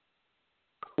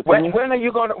 When are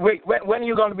you going to when are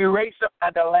you going to be raised up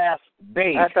at the last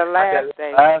day? At the last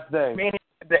day. Last day. Meaning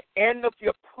the end of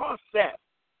your process,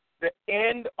 the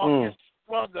end of your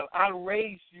struggle. I'll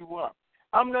raise you up.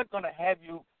 I'm not going to have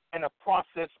you in a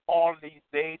process all these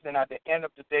days, and at the end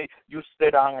of the day, you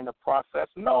stay down in the process.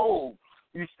 No,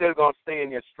 you're still going to stay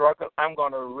in your struggle. I'm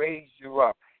going to raise you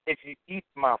up if you eat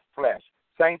my flesh.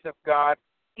 Saints of God,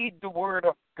 eat the word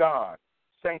of God.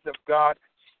 Saints of God,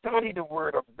 study the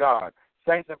word of God.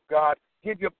 Saints of God,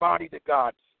 give your body to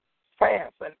God.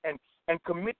 Fast and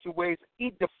commit your ways.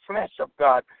 Eat the flesh of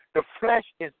God. The flesh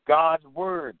is God's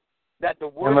word. That the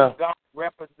word of God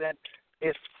represents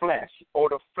his flesh, or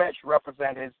the flesh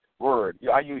represents his word.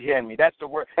 Are you hearing me? That's the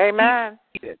word. Amen.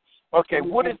 Eat it. Okay,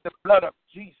 what is the blood of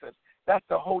Jesus? That's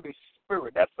the Holy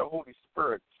Spirit. That's the Holy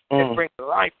Spirit. It brings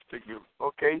life to you.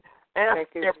 Okay?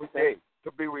 Ask every day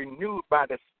to be renewed by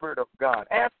the Spirit of God.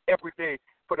 Ask every day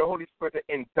for the Holy Spirit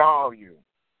to endow you.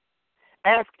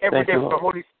 Ask every day for the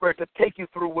Holy Spirit to take you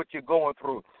through what you're going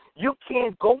through. You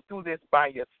can't go through this by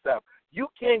yourself. You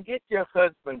can't get your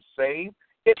husband saved.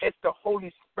 It is the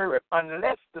Holy Spirit.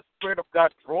 Unless the Spirit of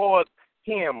God draws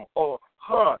him or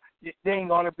her, they ain't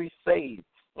going to be saved.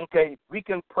 Okay, we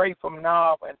can pray from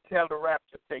now until the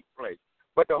rapture takes place.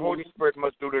 But the Holy Spirit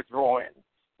must do the drawing.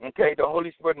 Okay, the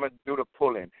Holy Spirit must do the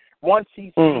pulling. Once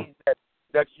he sees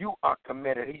that you are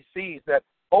committed, he sees that,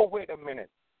 oh, wait a minute.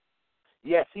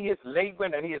 Yes, he is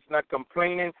laboring and he is not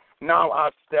complaining. Now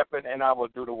I'll step in and I will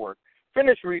do the work.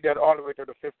 Finish read that all the way to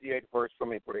the 58th verse for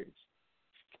me, please.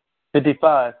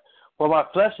 55. For my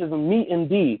flesh is meat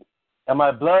indeed, and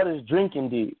my blood is drink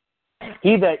indeed.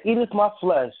 He that eateth my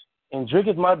flesh and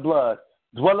drinketh my blood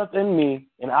dwelleth in me,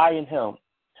 and I in him.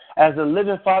 As the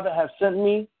living Father hath sent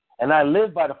me, and I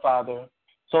live by the Father,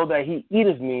 so that he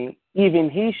eateth me, even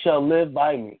he shall live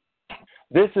by me.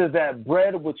 This is that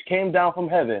bread which came down from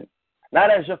heaven,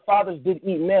 not as your fathers did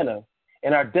eat manna,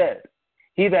 and are dead.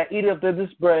 He that eateth of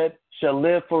this bread shall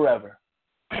live forever.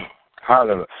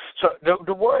 Hallelujah. So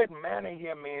the word manna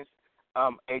here means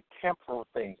a temporal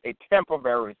thing, a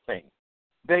temporary thing.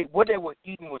 What they were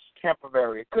eating was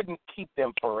temporary. It couldn't keep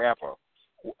them forever.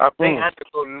 They had to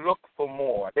go look for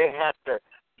more. They had to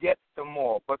get some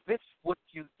more. But this, what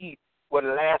you eat, will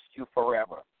last you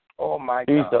forever. Oh, my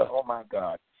God. Oh, my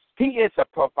God. He is a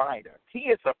provider. He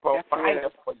is a provider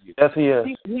for you. Yes, he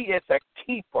is. He is a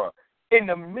keeper. In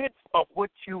the midst of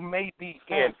what you may be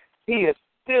in, he is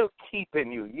still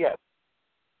keeping you, yes.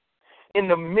 In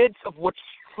the midst of what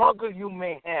struggle you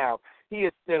may have, he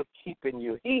is still keeping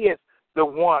you. He is the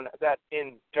one that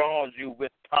endows you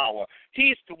with power.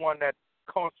 He's the one that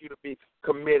causes you to be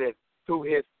committed to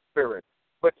his spirit.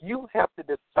 But you have to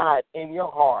decide in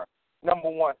your heart, number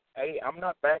one, hey, I'm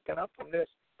not backing up from this.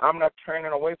 I'm not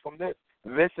turning away from this.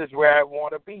 This is where I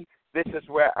want to be. This is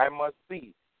where I must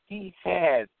be. He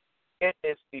has. It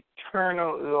is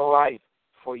eternal life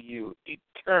for you.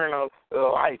 Eternal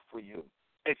life for you.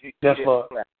 If you eat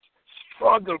it,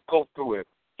 struggle, go through it.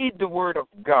 Eat the word of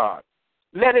God.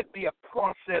 Let it be a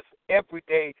process every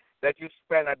day that you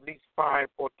spend at least 5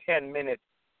 or 10 minutes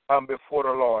before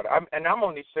the Lord. I'm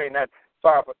only saying that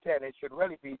 5 or 10. It should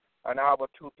really be an hour,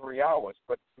 2, 3 hours.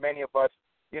 But many of us,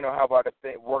 have other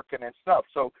things working and stuff.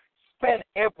 So spend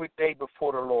every day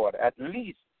before the Lord at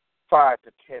least 5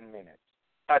 to 10 minutes.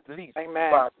 At least 5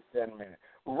 to 10 minutes.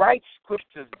 Write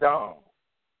scriptures down.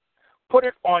 Put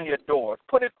it on your doors.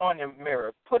 Put it on your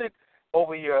mirror. Put it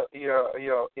over your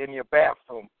in your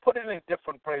bathroom. Put it in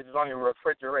different places on your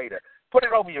refrigerator. Put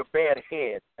it over your bed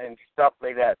head and stuff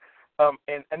like that.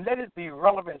 And let it be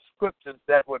relevant scriptures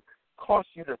that would cause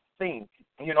you to think.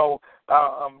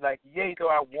 Like, yea, though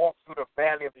I walk through the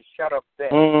valley of the shadow of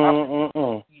death,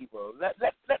 I'm evil. Let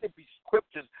it be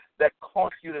scriptures that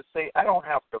cause you to say, I don't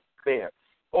have to fear.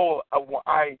 Oh,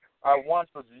 I once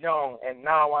was young, and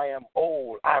now I am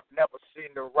old. I've never seen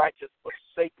the righteous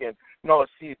forsaken, nor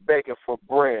seed begging for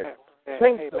bread.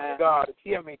 Saints of God,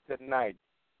 hear me tonight.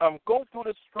 Go through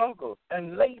the struggles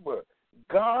and labor.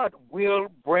 God will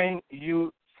bring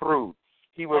you through.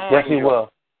 He will bring you.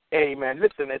 Amen.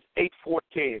 Listen, it's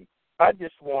 8:14. I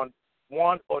just want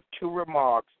one or two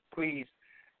remarks, please,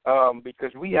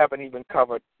 because we haven't even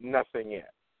covered nothing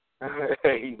yet.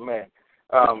 Amen.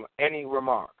 Any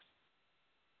remarks?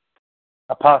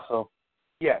 Apostle.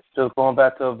 Yes. Just going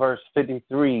back to verse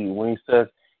 53 when he says,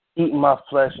 eat my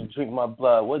flesh and drink my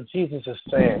blood. What Jesus is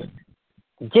saying,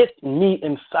 get me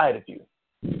inside of you.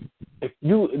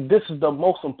 This is the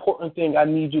most important thing I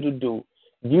need you to do.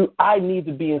 I need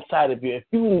to be inside of you. If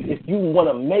you want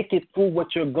to make it through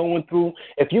what you're going through,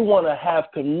 if you want to have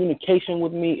communication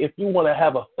with me, if you want to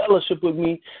have a fellowship with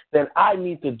me, then I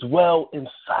need to dwell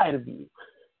inside of you.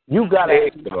 You got to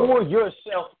pour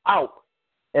yourself out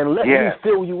and let me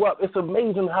fill you up. It's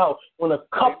amazing how when a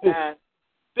cup is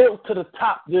filled to the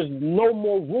top, there's no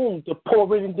more room to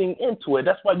pour anything into it.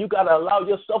 That's why you got to allow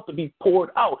yourself to be poured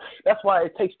out. That's why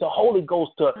it takes the Holy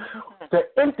Ghost to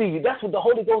empty you. That's what the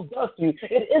Holy Ghost does to you.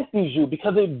 It empties you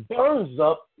because it burns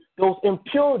up those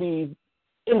impurities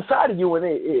inside of you, and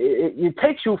it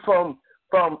takes you from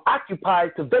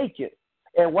occupied to vacant.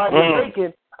 And while you're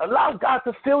vacant, allow God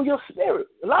to fill your spirit.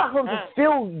 Allow him to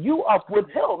fill you up with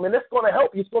him, and that's going to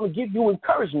help you. It's going to give you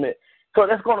encouragement. So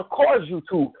that's going to cause you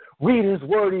to read his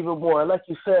word even more. And like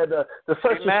you said, to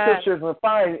search the scriptures and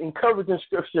find encouraging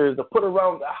scriptures to put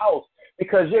around the house,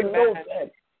 because you know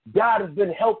that God has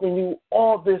been helping you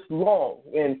all this long.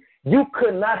 And you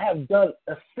could not have done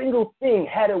a single thing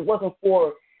had it wasn't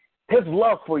for his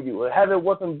love for you, or had it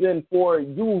wasn't been for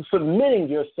you submitting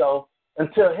yourself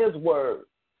unto his word.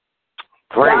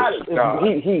 God.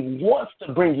 He wants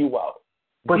to bring you out.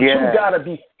 But you got to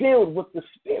be filled with the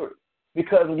Spirit.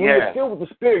 Because when you're filled with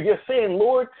the Spirit, you're saying,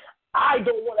 Lord, I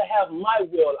don't want to have my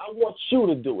will. I want you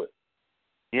to do it.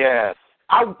 Yes.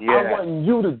 I want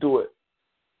you to do it.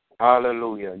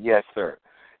 Hallelujah. Yes, sir.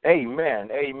 Amen.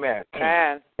 Amen.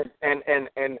 And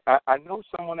I know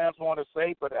someone else want to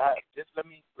say, but just let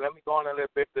me go on a little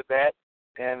bit to that,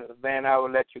 and then I will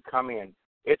let you come in.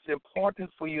 It's important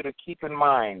for you to keep in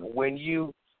mind when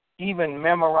you even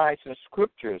memorize the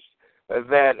scriptures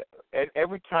that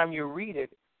every time you read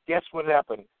it, guess what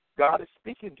happened? God is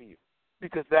speaking to you,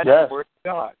 because that's the word of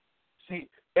God. See,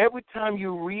 every time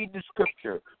you read the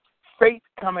scripture, faith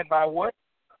cometh by what?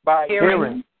 By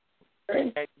hearing.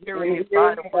 And hearing is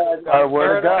by the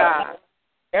word of God.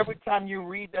 Every time you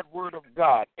read that word of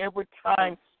God, every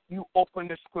time you open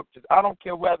the scriptures, I don't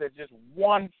care whether it's just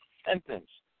one sentence,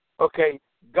 okay,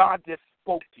 God just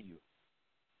spoke to you.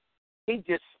 He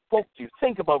just spoke to you.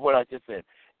 Think about what I just said.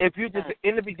 If you just,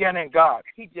 in the beginning, God,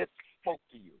 he just spoke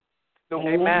to you. So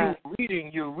when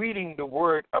you're reading the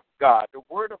word of God. The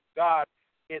word of God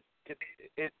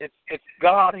it's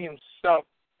God himself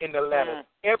in the letter.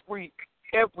 Every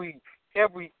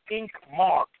ink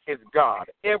mark is God.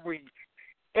 Every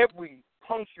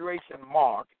punctuation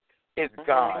mark is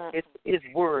God. It's his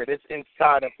word. It's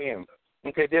inside of him.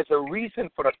 Okay, there's a reason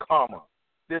for the comma.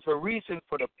 There's a reason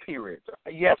for the period.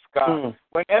 Yes, God.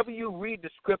 Whenever you read the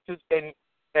scriptures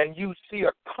and you see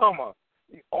a comma,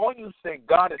 all you say,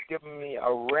 God has given me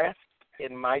a rest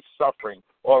in my suffering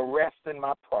or rest in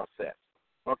my process.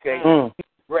 Okay?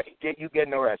 You get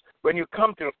no rest. When you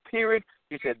come to a period,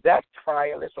 you say, that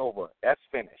trial is over. That's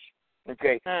finished.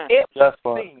 Okay?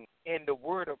 Everything in the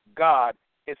word of God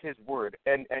is his word.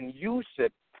 And use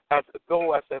it as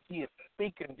if he is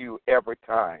speaking to you every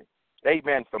time.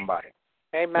 Amen, somebody.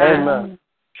 Amen.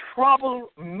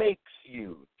 Trouble makes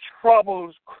you.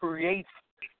 Troubles create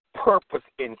purpose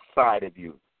inside of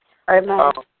you.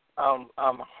 Amen.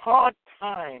 Hard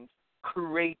times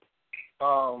create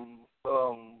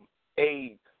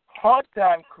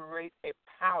a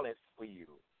palace for you.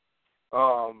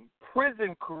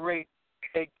 Prison creates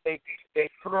a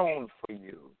throne for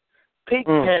you. Pig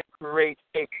pen creates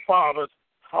a father's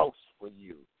house for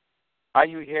you. Are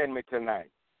you hearing me tonight?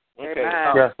 Okay.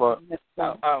 Yes, Lord.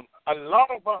 A lot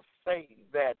of us say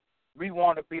that we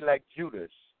want to be like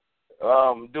Judas.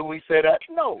 Do we say that?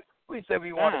 No. We say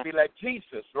we want to be like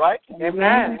Jesus, right?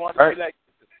 Amen. We want to be like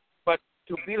Jesus. But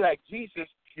to be like Jesus,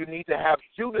 you need to have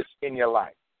Judas in your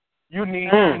life. You need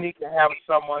to have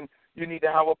someone, you need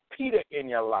to have a Peter in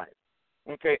your life.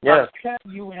 Okay? Yes.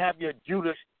 Until you have your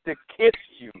Judas to kiss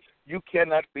you, you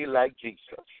cannot be like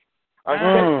Jesus.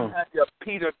 Until you have your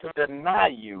Peter to deny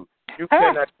you, you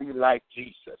cannot be like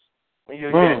Jesus.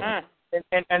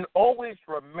 And always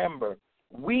remember,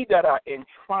 we that are in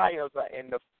trials are in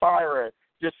the fire,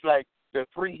 just like the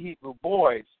 3 Hebrew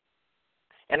boys.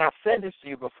 And I've said this to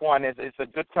you before, and it's a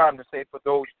good time to say it for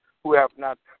those who have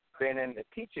not been in the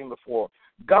teaching before.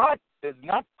 God does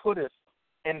not put us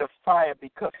in the fire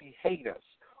because he hates us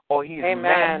or he is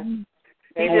mad.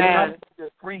 He did not put the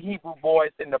 3 Hebrew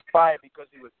boys in the fire because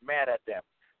he was mad at them.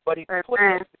 but he put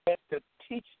them there to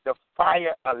teach the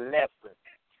fire a lesson.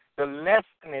 The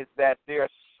lesson is that there are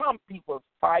some people's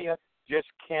fire just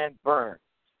can't burn.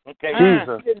 Okay,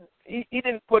 Jesus. He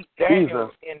didn't put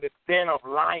Daniel in the den of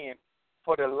lions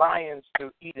for the lions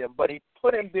to eat him, but he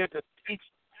put him there to teach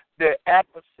the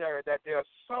adversary that there are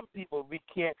some people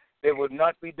they will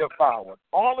not be devoured.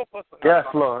 All of us are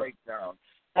not going to break down.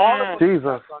 All of us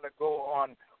are going to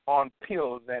go on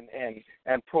pills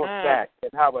and Prozac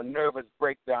and have a nervous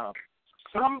breakdown.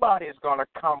 Somebody is going to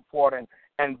come forward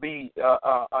and be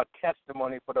a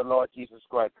testimony for the Lord Jesus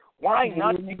Christ. Why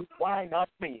not you? Why not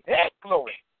me? Hey,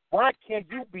 glory. Why can't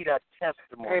you be that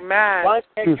testimony? Amen. Why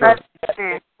can't you be that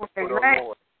testimony for the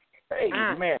Lord?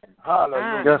 Amen.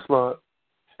 Hallelujah. Yes, Lord.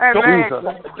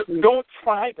 Don't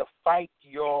try to fight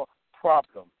your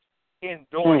problem in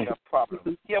doing a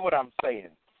problem. Hear what I'm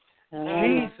saying?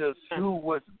 Jesus, who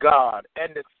was God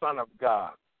and the Son of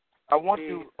God. I want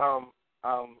you,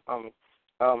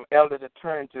 Elder, to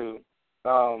turn to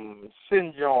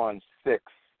St. John 6.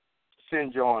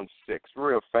 St. John 6,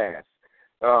 real fast.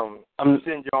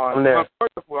 St. John.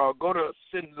 First of all, go to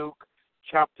St. Luke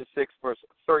chapter 6, verse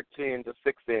 13 to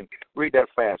 16. Read that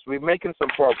fast. We're making some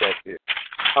progress here.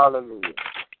 Hallelujah.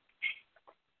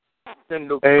 St.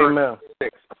 Luke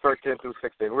 6, 13 through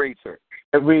 16. Read, sir.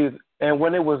 It reads, and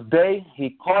when it was day,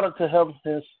 he called unto him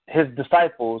his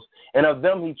disciples, and of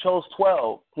them he chose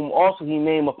 12, whom also he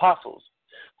named apostles.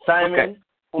 Simon,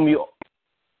 whom he...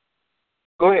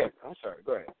 Go ahead. I'm sorry.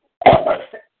 Go ahead.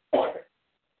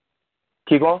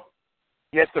 Keep going?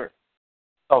 Yes, sir.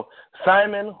 Oh,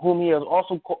 Simon, whom he has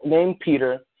also named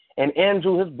Peter, and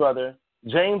Andrew his brother,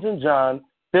 James and John,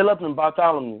 Philip and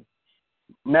Bartholomew,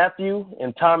 Matthew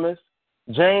and Thomas,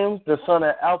 James the son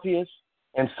of Alphaeus,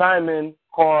 and Simon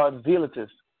called Zealotus,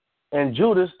 and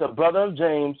Judas the brother of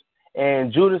James,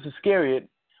 and Judas Iscariot,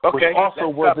 which also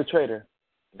was the traitor.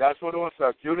 That's what it was,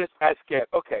 sir. Judas Iscariot.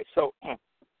 Okay, so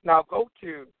now go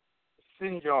to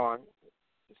St. John,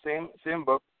 same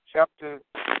book, chapter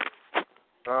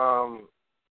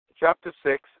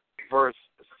 6, verse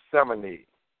 70.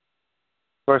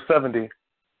 Verse 70.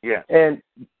 Yes. And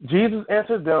Jesus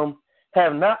answered them,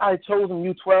 have not I chosen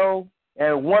you 12,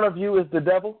 and one of you is the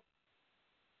devil?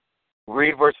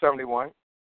 Read verse 71.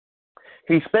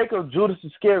 He spake of Judas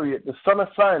Iscariot, the son of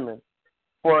Simon,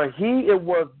 for he it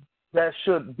was that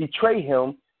should betray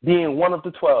him, being one of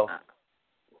the 12.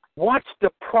 Watch the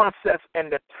process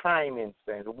and the timing,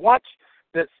 saints. Watch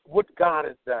this, what God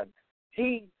has done.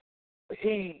 He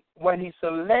when he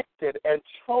selected and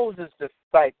chose his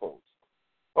disciples,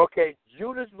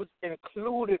 Judas was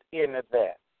included in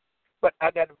that. But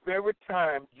at that very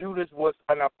time, Judas was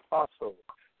an apostle.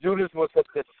 Judas was a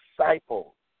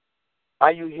disciple.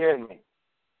 Are you hearing me?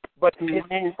 But his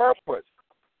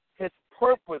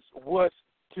purpose was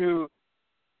to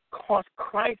cause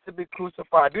Christ to be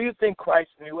crucified. Do you think Christ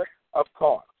knew it? Of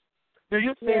course. Do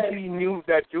you think he knew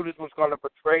that Judas was going to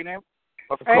betray him?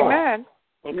 Of course. Amen.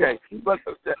 Okay, but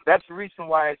that's the reason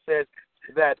why it says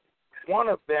that one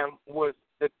of them was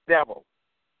the devil.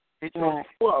 He chose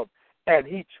 12, and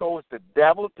he chose the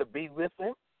devil to be with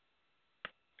him.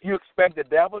 You expect the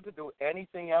devil to do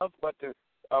anything else but to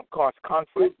cause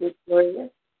conflict?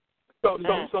 So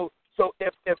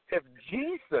if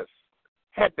Jesus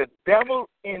had the devil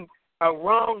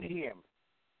around him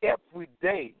every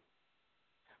day,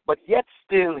 but yet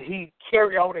still he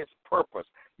carried out his purpose,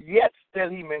 yet still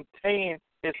he maintained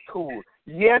his cool,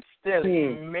 yet still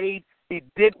he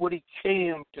did what he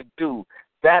came to do.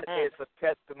 That is a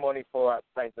testimony for our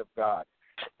saints of God.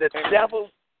 The devil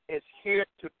is here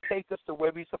to take us to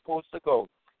where we're supposed to go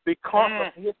because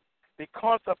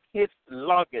of his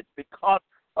luggage, because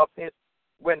of his.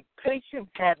 When patience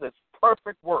has its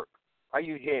perfect work, are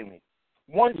you hearing me?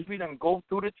 Once we done go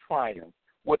through the trials,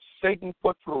 what Satan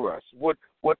put through us, what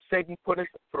Satan put us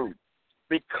through,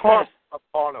 because of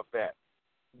all of that,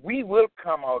 we will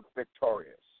come out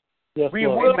victorious. Yes, we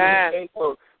will be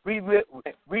able. We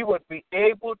would be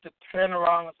able to turn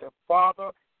around and say,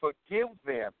 Father, forgive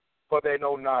them, for they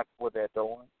know not what they're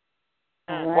doing.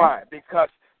 Why? Because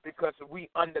we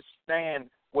understand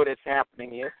what is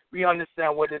happening here. We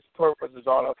understand what his purpose is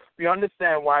all about. We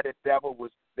understand why the devil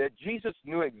was there. Jesus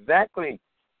knew exactly,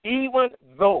 even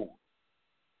though,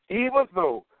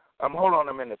 hold on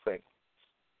a minute, say,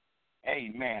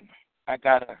 amen. I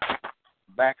got to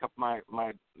back up my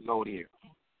load here.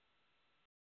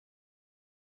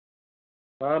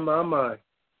 My.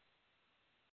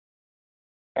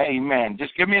 Amen.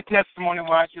 Just give me a testimony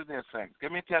while you're there, saints.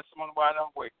 Give me a testimony while I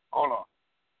don't wait. Hold on.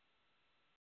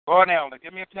 Go on, Elder.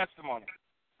 Give me a testimony.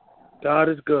 God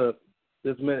is good.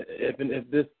 This minute,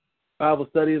 if this Bible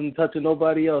study isn't touching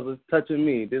nobody else. It's touching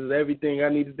me. This is everything I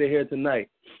needed to hear tonight.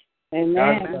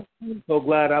 Amen. I'm so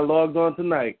glad I logged on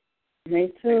tonight.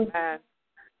 Me too. Amen.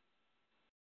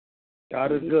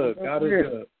 God is good. God is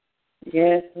good.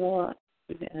 Yes, Lord.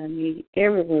 I need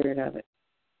every word of it.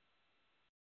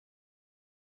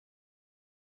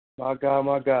 My God,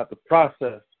 the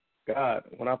process. God,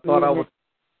 when I thought I was,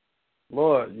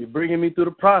 Lord, you're bringing me through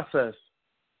the process.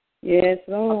 Yes,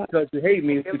 Lord. Not because you hate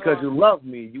me, it's because you love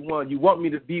me. You want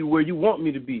me to be where you want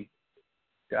me to be.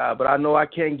 God, but I know I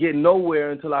can't get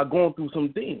nowhere until I've gone through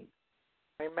some things.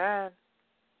 Amen.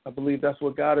 I believe that's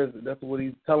what God is. That's what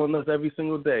He's telling us every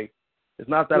single day. It's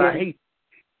not that I hate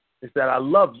you. It's that I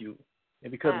love you.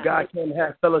 And because God can't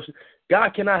have fellowship,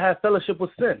 God cannot have fellowship with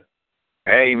sin.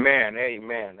 Amen.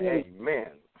 Amen.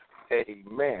 Amen.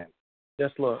 Amen.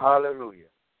 Yes, Lord. Hallelujah.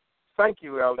 Thank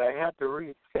you, Elder. I had to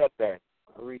reset that.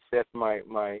 Reset my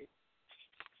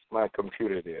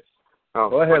computer there.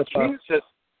 Go ahead,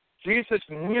 Jesus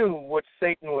knew what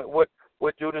Satan, what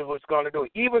Judas was going to do.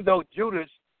 Even though Judas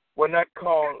was not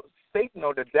called Satan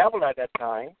or the devil at that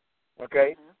time,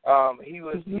 okay, he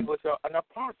was an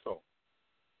apostle.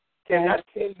 Can I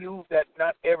tell you that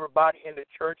not everybody in the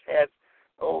church has,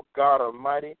 oh God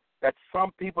Almighty, that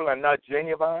some people are not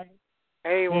genuine?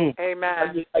 Amen.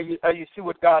 Are you see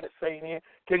what God is saying here?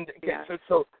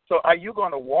 So are you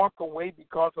going to walk away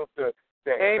because of the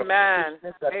Amen.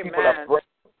 that people are breaking?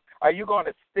 Are you going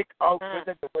to stick out with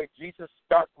it the way Jesus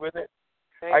stuck with it?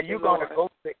 Are you going to go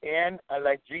to the end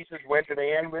like Jesus went to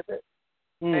the end with it?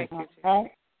 Thank you,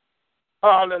 Jesus.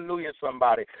 Hallelujah,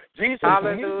 somebody. Jesus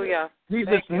knew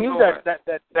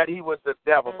that he was the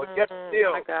devil, but yet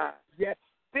still he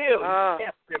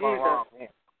kept him around him.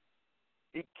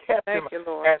 He kept him.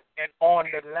 And on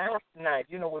the last night,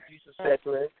 you know what Jesus said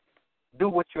to him? Do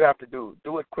what you have to do.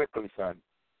 Do it quickly, son.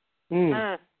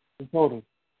 Do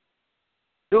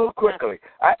it quickly.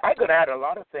 I could add a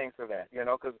lot of things to that,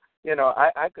 because,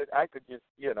 I could just,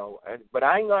 but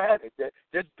I ain't going to add it.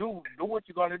 Just do what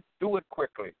you're going to do it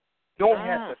quickly. Don't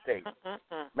hesitate.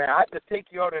 Man, I could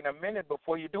take you out in a minute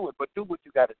before you do it, but do what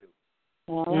you got to do.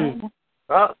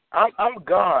 I'm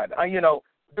God.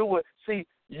 Do it. See,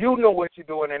 you know what you're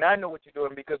doing, and I know what you're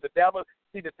doing, because the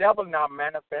devil now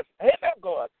manifests. Hey,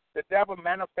 God, the devil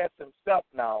manifests himself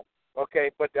now,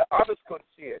 okay, but the others couldn't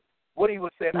see it. What he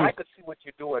was saying, I could see what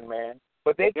you're doing, man,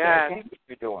 but they can't see what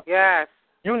you're doing. Yes.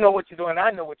 You know what you're doing,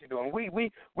 I know what you're doing.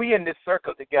 We in this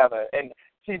circle together, and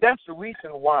see, that's the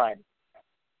reason why.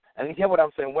 And you hear what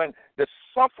I'm saying? When the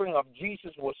suffering of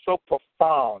Jesus was so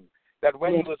profound that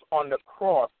when he was on the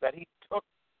cross, that he took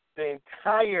the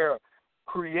entire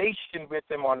creation with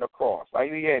him on the cross. Are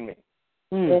you hearing me?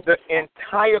 The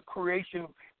entire creation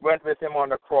went with him on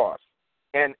the cross.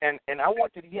 And I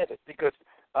want you to hear this, because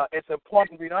it's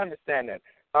important for you to understand that.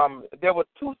 There were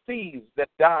two thieves that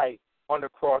died on the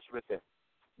cross with him.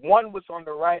 One was on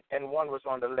the right and one was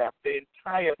on the left. The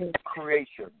entire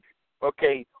creation.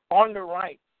 Okay, on the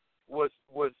right was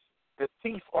the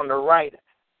thief on the right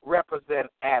represent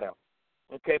Adam.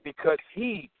 Okay, because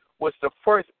he was the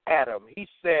first Adam. He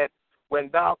said, when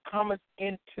thou comest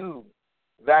into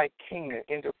thy kingdom,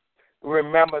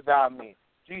 remember thou me.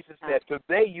 Jesus said,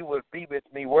 today you will be with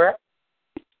me where?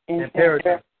 In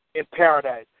paradise. In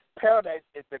paradise. Paradise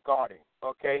is the garden,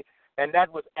 okay? And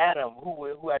that was Adam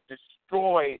who had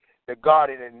destroyed the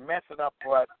garden and messed it up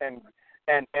for us. And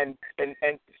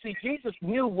see, Jesus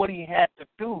knew what he had to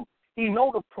do. He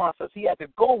knew the process. He had to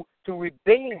go to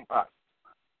redeem us.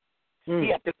 He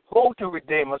had to go to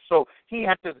redeem us. So he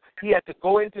had to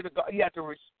go into he had to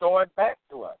restore it back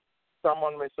to us.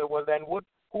 Someone may say, well, then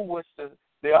who was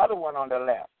the other one on the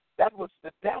left? That was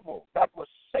the devil. That was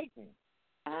Satan.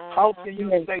 How can you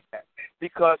say that?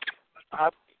 Because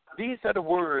these are the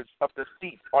words of the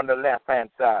thief on the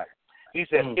left-hand side. He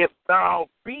said, if thou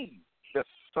be the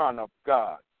Son of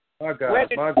God. My God. Where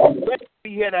did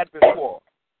we hear that before?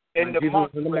 In the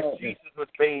mountain where Jesus was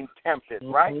being tempted,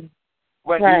 right?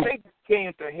 When Satan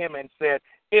came to him and said,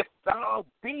 if thou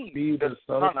be the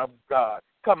Son of God,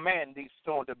 command these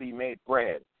stones to be made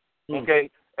bread. Okay?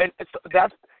 And so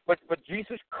that's, but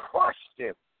Jesus crushed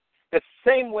him. The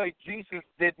same way Jesus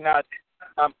did not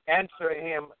answer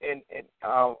him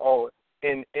or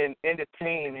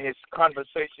entertain his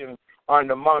conversation on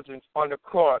the mountains, on the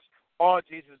cross. All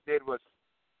Jesus did was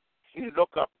he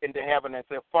looked up into heaven and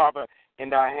said, Father, in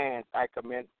thy hands I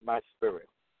commend my spirit.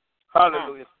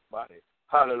 Hallelujah, somebody.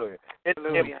 Hallelujah. It's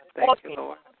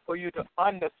important for you to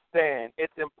understand.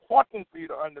 It's important for you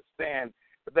to understand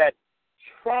that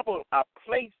trouble are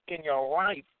placed in your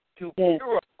life to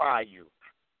purify you.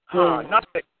 Not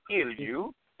to kill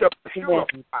you, to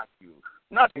purify you.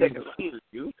 Not to kill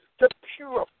you, to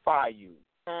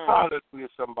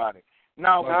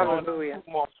Now we're going to Hallelujah. do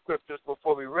two more scriptures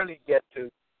before we really get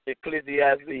to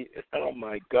Ecclesiastes. Oh,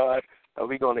 my God. Are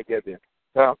we going to get there?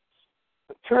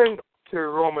 Turn to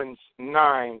Romans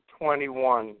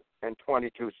 9:21 and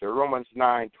 22. So Romans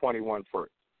 9:21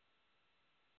 first.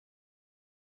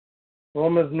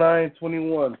 Romans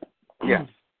 9:21. Yes.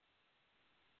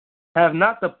 Have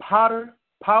not the potter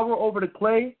power over the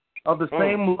clay of the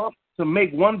same lump to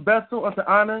make one vessel unto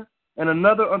honor and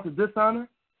another unto dishonor?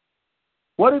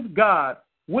 What if God,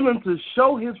 willing to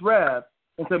show his wrath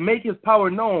and to make his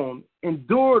power known,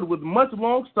 endured with much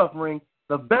long suffering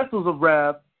the vessels of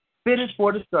wrath fitted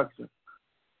for destruction?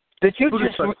 Did you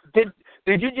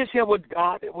just hear what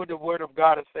the word of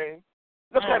God is saying?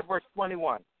 Look at verse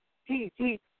 21. He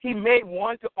made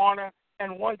one to honor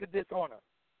and one to dishonor.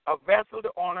 A vessel to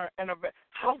honor and a vessel.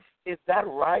 How is that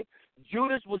right?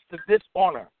 Judas was to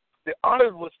dishonor. The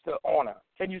honor was to honor.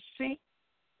 Can you see?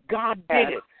 God did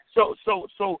it. So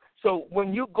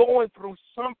when you're going through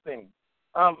something,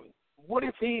 what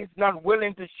if he's not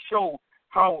willing to show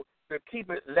how to keep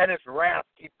it, let his wrath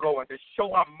keep going, to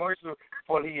show how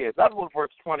merciful he is? That's what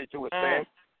verse 22 is saying.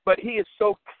 But he is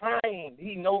so kind.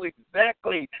 He knows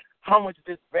exactly how much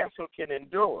this vessel can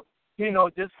endure. He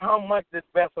knows just how much this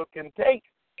vessel can take.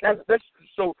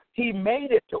 So he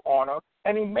made it to honor,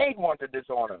 and he made one to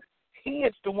dishonor. He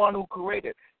is the one who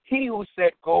created. He who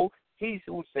said go, he's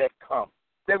who said come.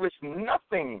 There is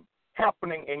nothing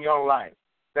happening in your life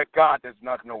that God does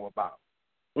not know about.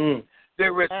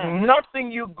 There is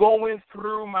nothing you're going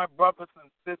through, my brothers and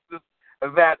sisters,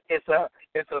 that is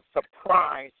a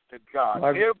surprise to God.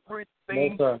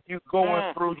 Everything you're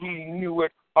going through, he knew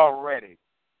it already.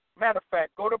 Matter of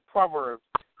fact, go to Proverbs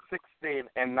 16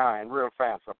 and 9 real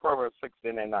fast. So Proverbs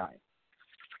 16 and 9.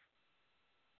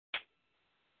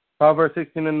 Proverbs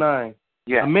 16 and 9.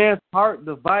 Yeah. A man's heart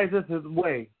devises his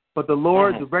way, but the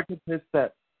Lord directeth his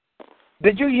steps.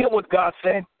 Did you hear what God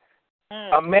said?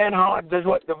 A man's heart does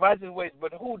what devises his ways,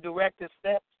 but who directs his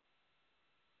steps?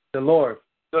 The Lord.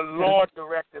 The Lord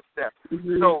directs his steps.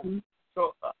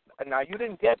 So now you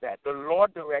didn't get that. The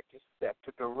Lord directs your steps.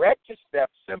 To direct your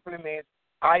steps simply means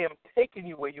I am taking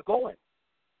you where you're going.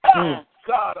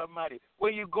 God Almighty,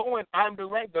 where you going? I'm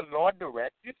direct. The Lord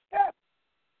directs your steps.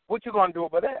 What you gonna do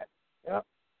about that? Yeah.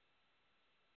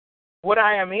 What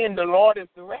I am in, the Lord is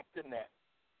directing that.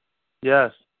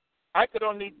 Yes. I could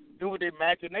only do the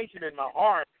imagination in my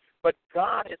heart, but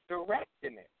God is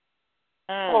directing it.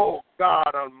 Oh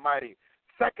God Almighty.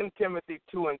 2 Timothy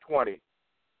 2 and 20.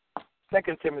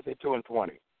 2 Timothy 2 and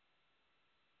 20.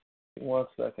 1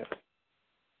 second.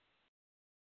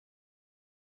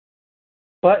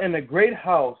 But in a great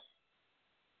house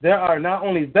there are not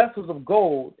only vessels of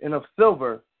gold and of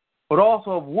silver, but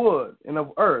also of wood and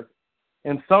of earth,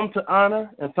 and some to honor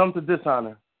and some to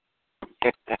dishonor.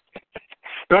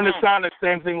 You understand the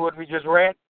same thing what we just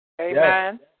read?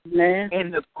 Amen. Yes.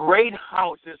 In the great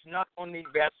house, there's not only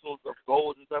vessels of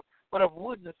gold and stuff, but of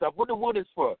wood and stuff. What the wood is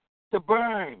for? To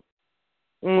burn.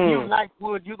 When you light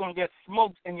wood, you're going to get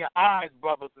smokes in your eyes,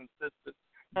 brothers and sisters.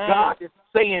 God is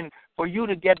saying for you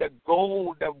to get the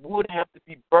gold, the wood have to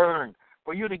be burned.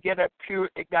 For you to get it pure,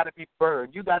 it got to be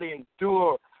burned. You got to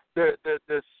endure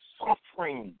the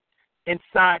suffering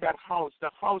inside that house. The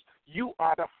house, you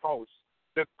are the house.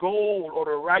 The gold or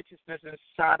the righteousness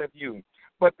inside of you.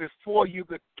 But before you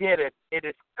could get it, it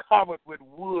is covered with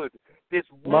wood. This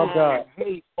wood and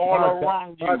hate all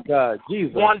around you. God,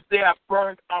 Jesus. Once they are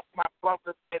burned up, my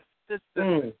brothers and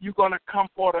sisters, you're going to come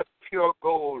forth as pure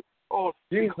gold. Oh,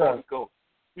 Jesus. Gold.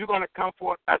 You're going to come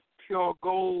forth as pure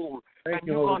gold. And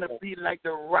you're going to be like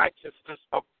the righteousness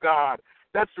of God.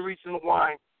 That's the reason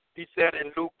why he said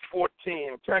in Luke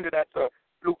 14, turn to that to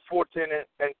Luke 14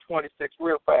 and 26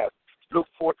 real fast. Luke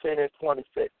 14 and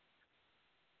 26.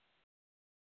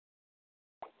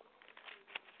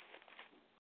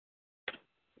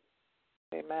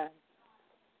 Amen.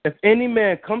 If any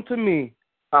man come to me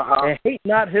and hate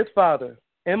not his father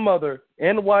and mother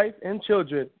and wife and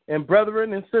children and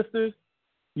brethren and sisters,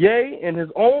 yea, in his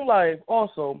own life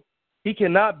also, he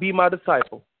cannot be my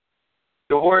disciple.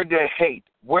 The word they hate.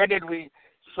 Where did we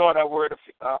saw that word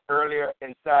earlier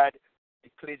inside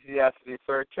Ecclesiastes, the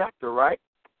 3rd chapter, right?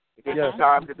 It's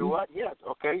time to do what? Yes.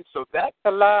 Okay. So that's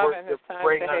to love and it's time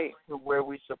bring to us hate. to where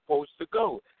we're supposed to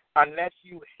go. Unless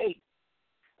you hate.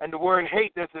 And the word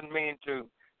hate doesn't mean to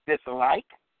dislike.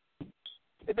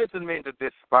 It doesn't mean to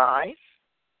despise.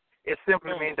 It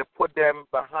simply means to put them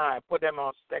behind, put them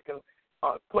on second,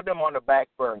 put them on the back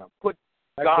burner, put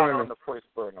God on the first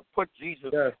burner, put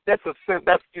Jesus. Yes. That's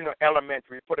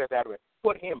elementary. Put it that way.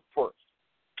 Put Him first.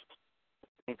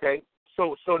 Okay.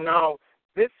 So now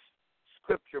this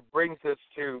scripture brings us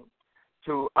to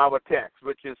to our text,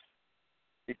 which is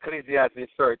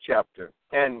Ecclesiastes 3rd chapter.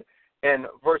 And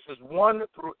verses 1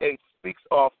 through 8 speaks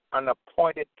of an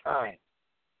appointed time.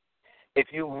 If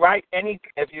you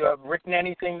have written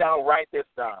anything down, write this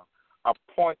down.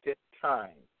 Appointed time.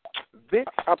 This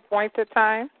appointed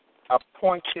time?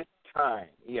 Appointed time,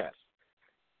 yes.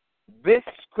 This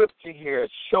scripture here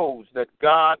shows that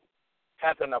God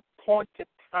has an appointed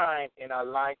time in our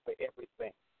life for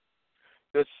everything.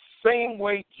 The same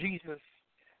way Jesus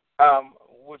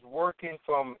was working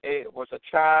was a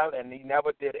child and he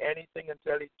never did anything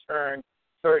until he turned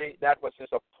 30. That was his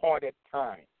appointed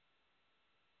time.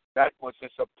 That was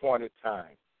his appointed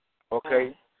time.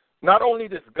 Okay? Not only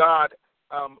does God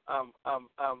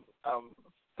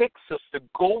fix us to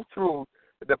go through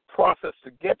the process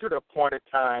to get to the appointed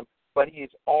time, but he is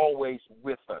always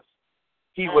with us.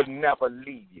 He will never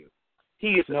leave you.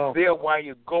 He is there while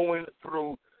you're going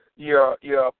through your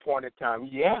appointed time.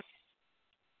 Yes,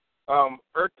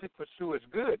 earthly pursuit is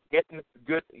good. Getting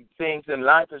good things in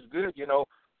life is good.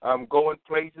 Going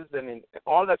places and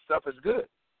all that stuff is good.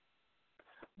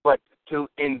 But to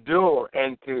endure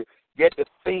and to get the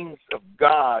things of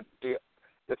God, the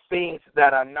things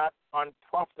that are not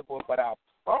unprofitable but are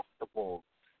profitable,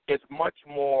 is much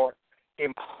more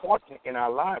important in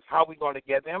our lives. How are we going to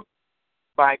get them?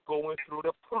 By going through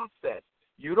the process.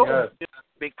 You don't just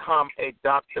become a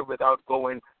doctor without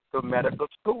going to medical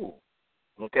school.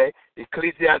 Okay?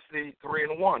 Ecclesiastes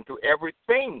 3:1. To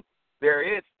everything there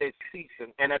is a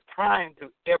season and a time to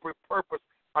every purpose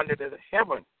under the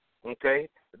heaven. Okay?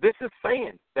 This is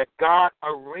saying that God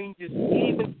arranges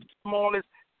even the smallest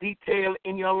detail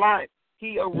in your life.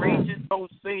 He arranges those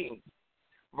things.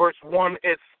 Verse 1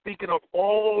 is speaking of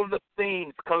all the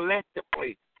things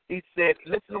collectively. He said,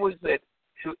 listen to what he said,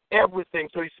 to everything.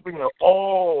 So he's speaking of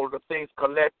all the things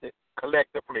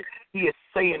collectively. He is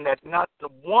saying that not the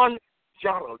one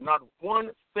jot, not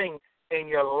one thing in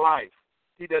your life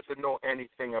he doesn't know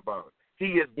anything about. He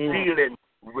is dealing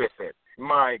with it.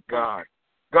 My God.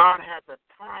 God has a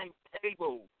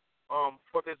timetable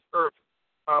for this earth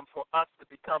for us to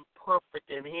become perfect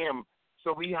in him.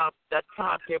 So we have that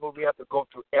timetable. We have to go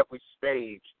through every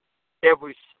stage,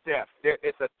 every step. There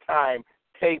is a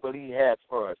timetable he has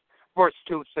for us. Verse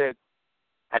 2 says,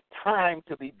 a time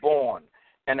to be born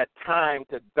and a time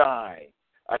to die,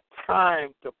 a time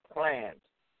to plant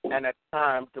and a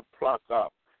time to pluck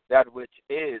up that which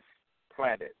is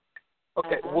planted.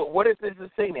 Okay, what is this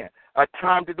saying there? A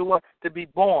time to do what? To be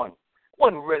born.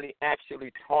 Wasn't really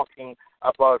actually talking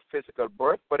about physical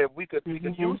birth, but if we could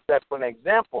use that for an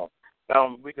example.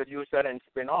 We could use that and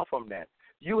spin off from that.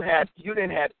 You didn't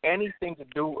have anything to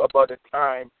do about the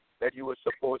time that you were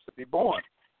supposed to be born.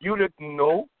 You didn't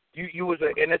know. You was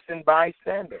an innocent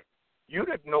bystander. You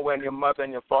didn't know when your mother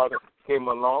and your father came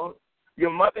along.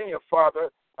 Your mother and your father,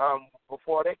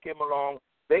 before they came along,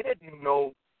 they didn't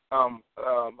know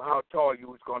how tall you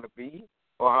was going to be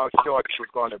or how short you was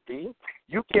going to be.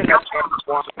 You cannot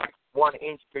add 1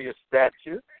 inch to your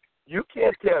stature. You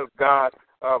can't tell God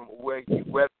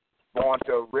whether born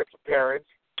to rich parents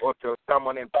or to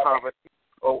someone in poverty,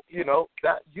 or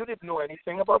that you didn't know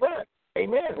anything about that.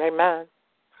 Amen. Amen.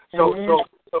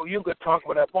 So you could talk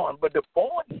about that born, but the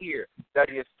born here that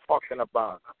he is talking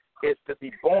about is to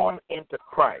be born into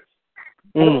Christ.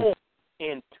 Born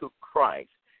into Christ.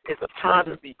 It's a time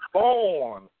to be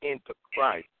born into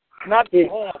Christ, not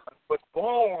born, but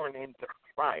born into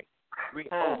Christ.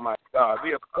 Oh my God,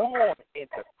 we are born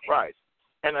into Christ.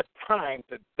 And a time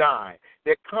to die.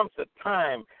 There comes a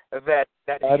time that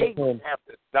he would have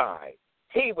to die.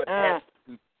 He would have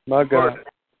to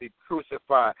be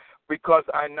crucified because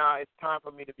now it's time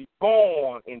for me to be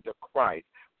born into Christ,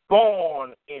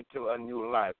 born into a new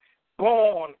life,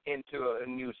 born into a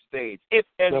new stage. If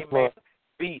any man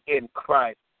be in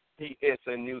Christ, he is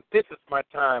a new. This is my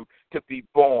time to be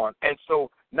born. And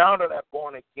so now that I'm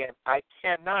born again, I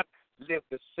cannot live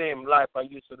the same life I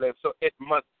used to live. So it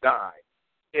must die.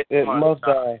 It must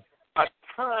die. A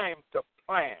time to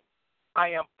plant.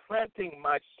 I am planting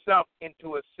myself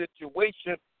into a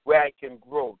situation where I can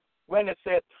grow. When it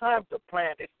says time to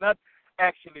plant, it's not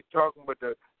actually talking about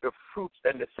the fruits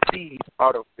and the seeds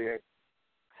out of there.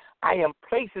 I am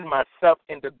placing myself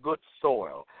in the good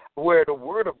soil where the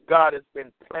word of God has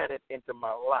been planted into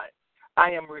my life.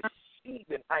 I am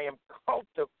receiving, I am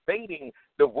cultivating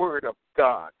the word of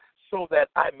God so that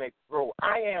I may grow.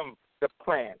 I am the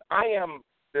plant. I am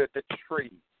the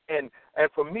tree, and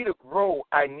for me to grow,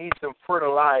 I need some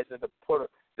fertilizer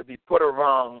to be put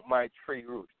around my tree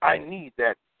roots. I need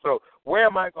that. So where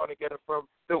am I going to get it from?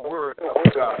 The Word of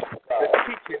God, the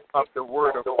teaching of the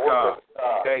Word of God.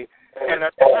 Okay, and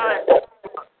at the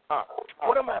time,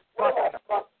 what am I talking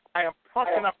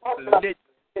plucking up religion.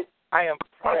 I am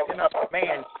plucking up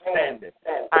man's standards.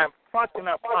 I am plucking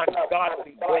up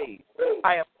ungodly ways.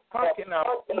 I am plucking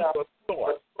up evil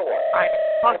thoughts. I am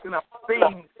plucking up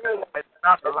things that's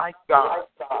not like God.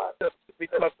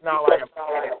 Because now I am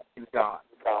planted in God.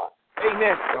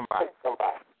 Amen, somebody.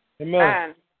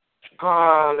 Amen.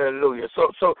 Hallelujah. So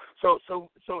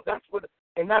that's what,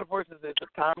 in that verse is the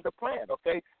time to plant,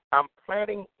 okay? I'm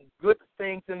planting good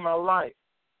things in my life.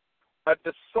 But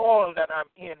the soil that I'm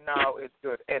in now is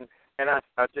good. And I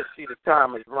just see the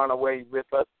time has run away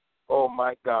with us. Oh,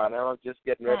 my God. I'm just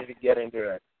getting ready to get into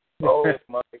that. Oh,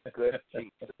 my good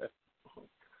Jesus.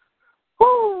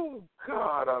 Oh,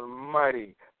 God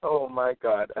Almighty. Oh, my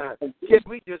God. Can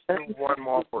we just do one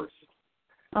more verse?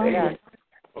 Yes.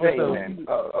 Amen.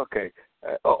 Okay.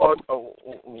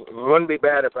 Wouldn't be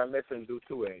bad if I miss and do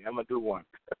 2A. I'm going to do 1.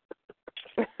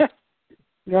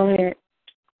 Go ahead.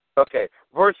 Okay.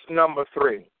 Verse number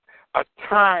 3. A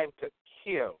time to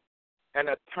kill and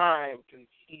a time to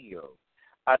heal.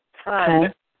 A time.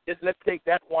 Okay. Let's take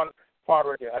that one part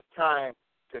right there. A time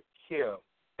to kill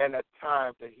and a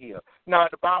time to heal. Now,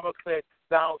 the Bible says,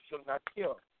 thou shalt not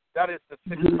kill. That is the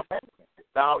 6th commandment.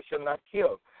 Thou shalt not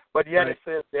kill. But yet it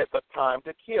says there's a time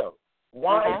to kill.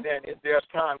 Why then is there a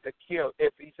time to kill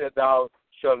if he said thou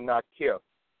shalt not kill?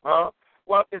 Huh?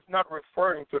 Well, it's not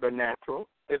referring to the natural.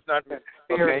 It's not.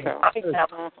 Okay, I have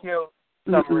to kill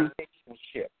some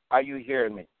relationship. Are you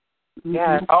hearing me?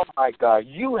 Yes. Oh, my God.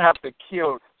 You have to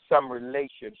kill some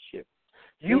relationship.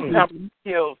 You have to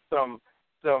kill some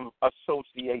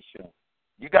association.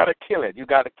 You got to kill it. You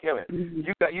got to kill it.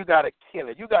 You got to kill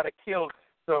it. You got to kill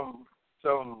some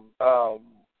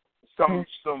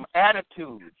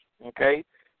attitudes. Okay.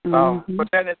 But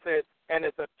then it says, and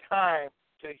it's a time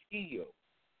to heal.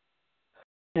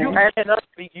 You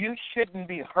shouldn't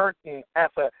be hurting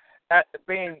it's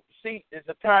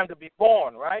a time to be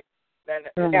born, right? And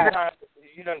it's time,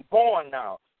 you done born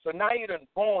now. So now you done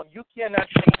born. You cannot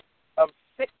be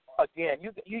sick again.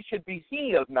 You should be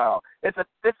healed now. This is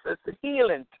a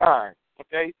healing time.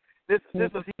 Okay. This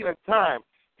is healing time.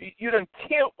 You done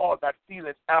kill all that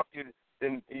feelings after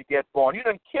you get born. You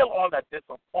done kill all that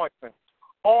disappointment,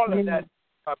 all of that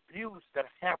abuse that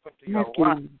happened to your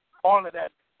life, all of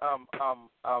that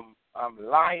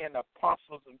lying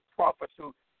apostles and prophets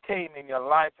who came in your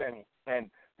life and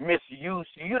misused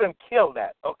you. You done kill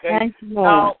that, okay?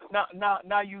 Now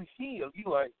you heal.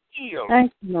 You are healed.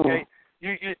 Okay?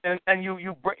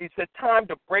 It's a time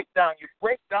to break down. You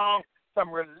break down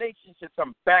some relationships,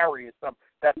 some barriers,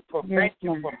 that prevent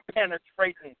you from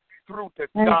penetrating through to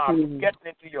God, getting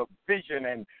into your vision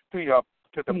and to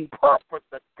the purpose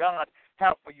that God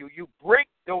has for you. You break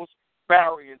those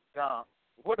barriers down.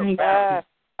 What a barrier!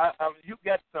 You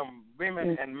get some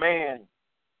women and men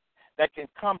that can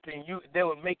come to you. They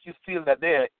will make you feel that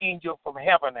they're an angel from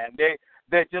heaven, and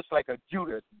they're just like a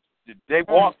Judas. They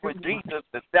walk with Jesus.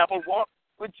 The devil walks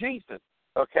with Jesus.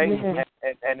 Okay,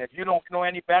 and if you don't know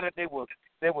any better, they would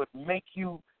make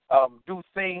you do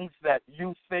things that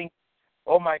you think,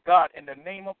 oh my God, in the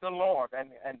name of the Lord, and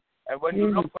when you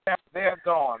look for them, they're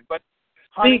gone. But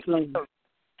honey, kill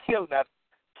it,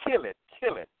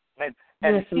 and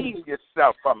heal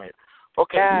yourself from it.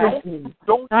 Okay,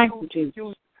 don't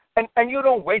use, and you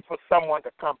don't wait for someone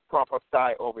to come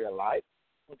prophesy over your life.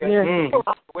 Okay, you don't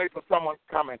have to wait for someone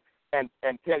to come and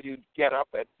tell you get up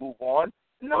and move on.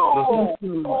 No.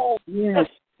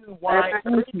 That's why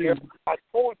I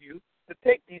told you to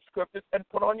take these scriptures and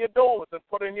put on your doors and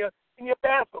put in your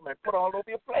bathroom and put all over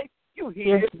your place. You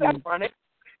heal yourself, honey.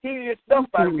 Heal yourself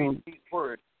by reading these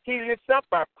words. Heal yourself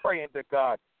by praying to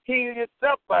God. Heal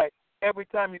yourself by every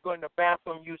time you go in the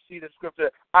bathroom, you see the scripture,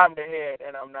 I'm the head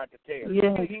and I'm not the tail.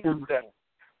 You heal yourself.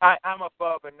 I'm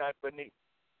above and not beneath.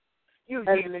 You're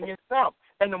healing yourself.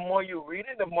 And the more you read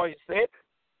it, the more you say it,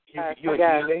 you're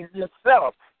healing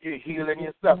yourself. You're healing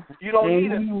yourself. You don't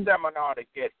need a seminar to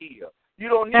get healed. You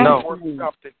don't need a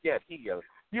workshop to get healed.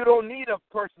 You don't need a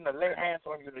person to lay hands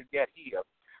on you to get healed.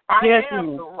 I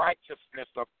am the righteousness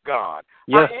of God.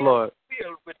 Yes, I am Lord.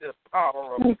 filled with the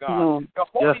power of God. The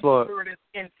Holy Spirit is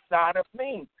inside of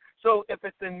me. So if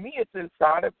it's in me, it's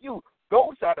inside of you.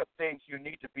 Those are the things you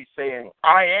need to be saying.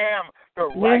 I am the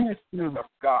righteousness of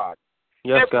God.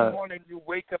 Yes, Every morning you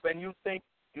wake up and you think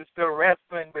you're still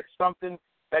wrestling with something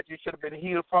that you should have been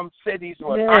healed from. Say these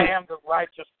words. I am the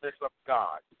righteousness of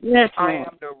God. I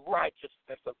am the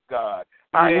righteousness of God.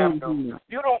 I am the.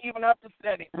 You don't even have to say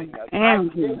anything else. I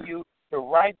tell you to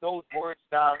write those words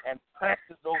down and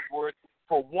practice those words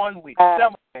for 1 week,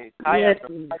 7 days. I am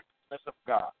the righteousness of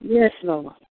God. Yes,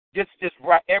 Lord. Just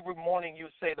write every morning. You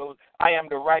say those. I am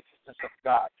the righteousness of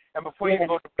God. And before you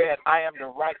go to bed, I am the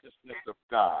righteousness of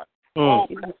God. Oh,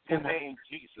 bless your name,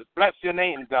 Jesus. Bless your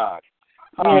name, God.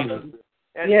 Hallelujah.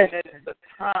 And it is the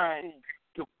time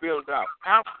to build up.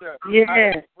 After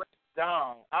I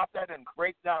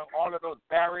break down all of those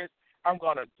barriers, I'm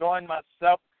going to join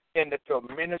myself into a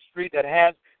ministry that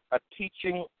has a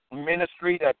teaching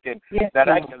ministry that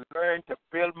I can learn to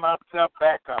build myself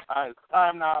back up. It's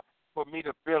time now for me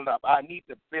to build up. I need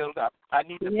to build up. I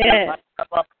need to build myself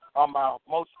up on my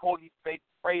most holy faith,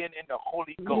 praying in the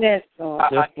Holy Ghost. Yes,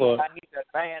 I need to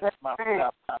advance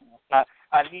myself.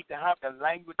 I need to have the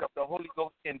language of the Holy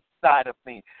Ghost inside of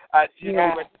me. You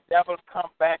know, when the devil come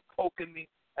back poking me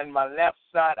on my left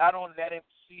side, I don't let him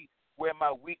see where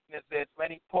my weakness is.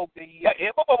 When he poked the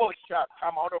shot,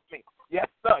 come out of me. Yes,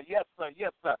 sir. Yes, sir.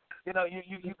 Yes, sir. You know,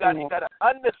 you got to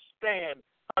understand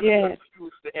how to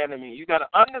confuse the enemy. You got to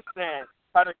understand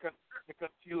how to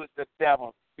confuse the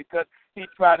devil, because he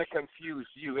tried to confuse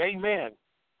you. Amen.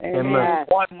 Amen.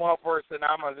 One more verse and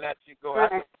I'm going to let you go. I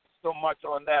can so much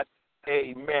on that.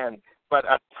 Amen. But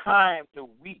a time to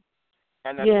weep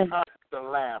and a time to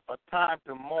laugh, a time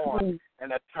to mourn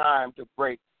and a time to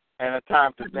break and a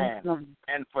time to dance.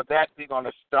 And for that, we're going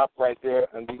to stop right there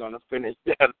and we're going to finish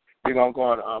that. We're going to go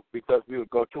on because we would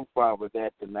go too far with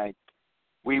that tonight.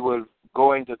 We will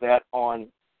go into that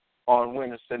on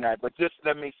Wednesday night. But just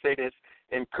let me say this,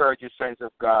 encourage you, saints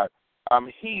of God.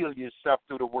 Heal yourself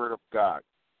through the Word of God.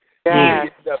 Heal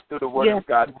yourself through the Word of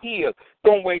God. Heal.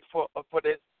 Don't wait for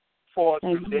this false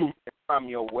religion to come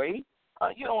your way.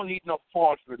 You don't need no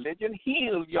false religion.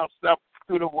 Heal yourself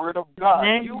through the Word of God.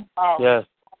 You are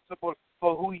responsible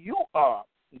for who you are.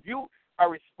 You are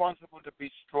responsible to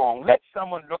be strong. Let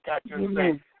someone look at you and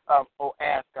say, or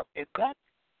ask them,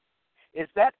 is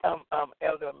that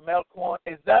Elder Melchor?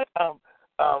 Is that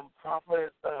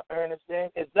Prophet Ernestine?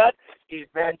 Is that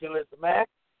Evangelist Mac?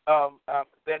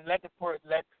 Then let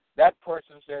that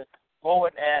person say, go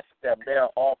and ask them. They're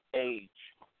off age.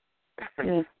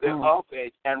 They're off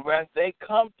age. And when they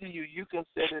come to you, you can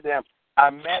say to them, I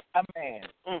met a man.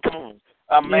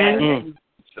 A man.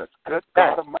 Just good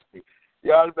God Almighty.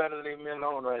 Y'all better leave me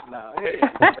alone right now.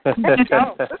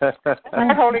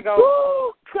 Holy Ghost.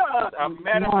 Oh, God. I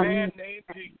met a man named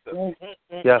Jesus.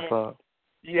 Yes, Lord.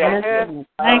 Yes.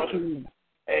 Thank you.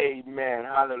 Amen.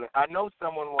 Hallelujah. I know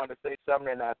someone wanted to say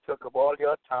something and I took up all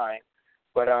your time,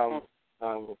 but I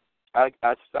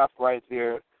stopped right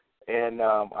there. And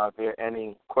are there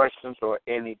any questions or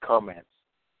any comments?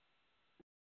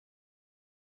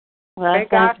 Well, thank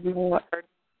God.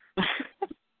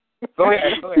 Go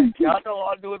ahead. Y'all know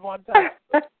I'll do it one time.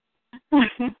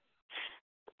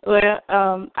 Well,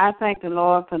 I thank the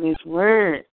Lord for this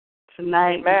word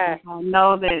tonight. Amen. I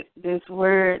know that this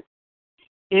word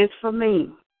is for me.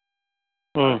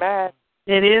 Amen.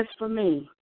 It is for me.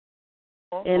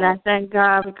 And I thank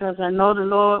God because I know the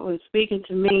Lord was speaking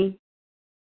to me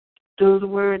through the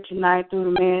word tonight, through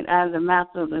the man, out of the mouth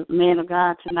of the man of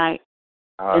God tonight.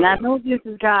 And I know this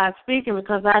is God speaking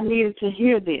because I needed to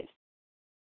hear this.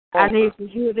 I needed to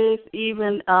hear this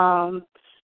even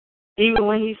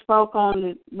when he spoke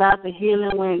on about the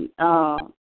healing when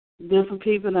different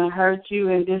people have hurt you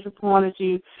and disappointed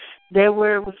you. That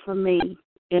word was for me.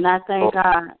 And I thank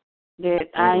God that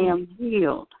I am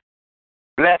healed.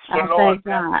 Bless the Lord.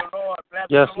 Bless God. The Lord.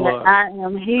 Yes, Lord. I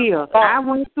am healed. I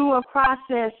went through a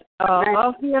process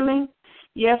of healing.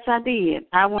 Yes, I did.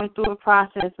 I went through a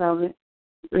process of it.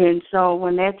 And so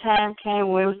when that time came,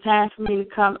 when it was time for me to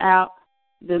come out,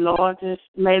 the Lord just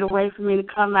made a way for me to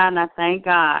come out, and I thank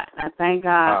God. I thank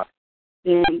God.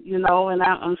 And, and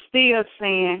I'm still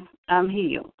saying I'm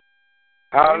healed.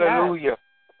 Hallelujah.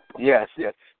 Yes.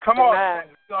 Come on,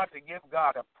 we're going to give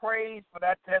God a praise for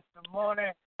that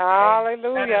testimony.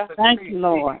 Hallelujah. Thank you,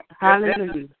 Lord.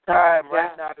 Hallelujah. This is time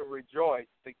right now to rejoice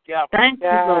together. Thank you,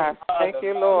 Lord. Thank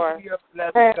you, Lord.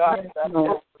 Bless God.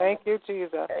 Thank you,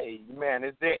 Jesus. Amen.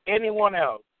 Is there anyone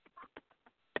else?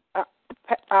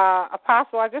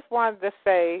 Apostle, I just wanted to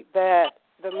say that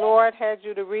the Lord had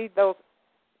you to read those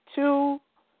 2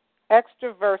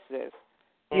 extra verses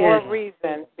for a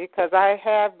reason, because I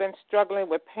have been struggling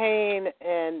with pain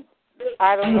and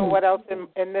I don't know what else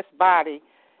in this body.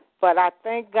 But I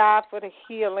thank God for the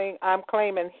healing. I'm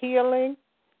claiming healing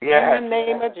in the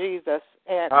name of Jesus.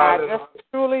 And I just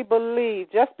truly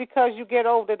believe just because you get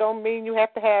older don't mean you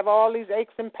have to have all these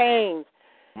aches and pains.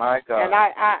 My God. And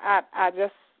I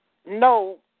just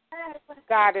know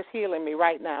God is healing me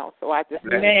right now. So I just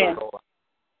thank the Lord.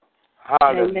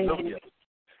 Hallelujah.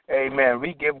 Amen.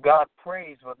 We give God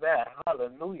praise for that.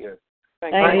 Hallelujah.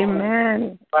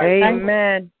 Amen.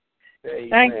 Amen.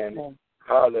 Amen.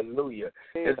 Hallelujah.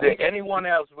 Is there anyone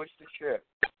else wish to share?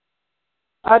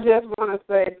 I just want to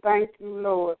say thank you,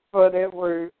 Lord, for that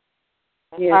word.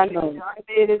 Yes, I Lord.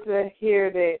 needed to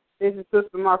hear that. This is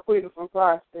Sister Marquita from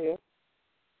Clarksdale.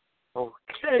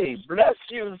 Okay, bless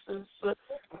you, sister.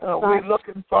 We're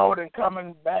looking forward to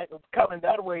coming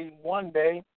that way one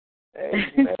day.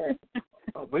 Amen.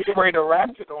 We pray the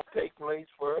rapture don't take place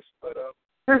first, but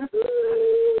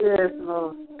yes,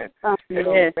 Lord.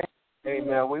 Yes.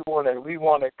 Amen. We want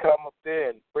to come up there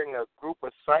and bring a group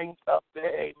of saints up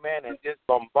there, amen, and just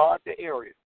bombard the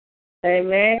area.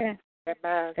 Amen.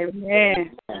 Amen.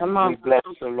 Amen. Come on. We bless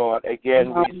the Lord.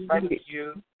 Again, we thank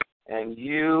you and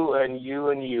you and you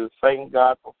and you. Thank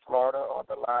God for Florida on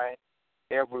the line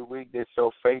every week. They're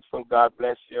so faithful. God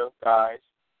bless you guys.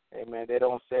 Amen. They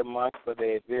don't say much, but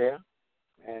they're there.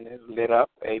 And it's lit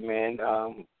up. Amen.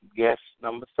 Guest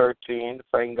number 13.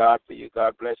 Thank God for you.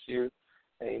 God bless you.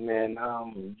 Amen.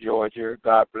 Georgia,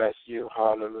 God bless you.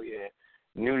 Hallelujah.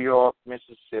 New York,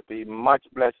 Mississippi, much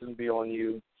blessing be on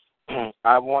you.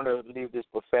 I want to leave this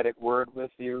prophetic word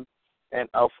with you. And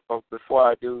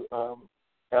before I do,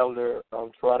 Elder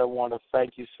Trotter, I want to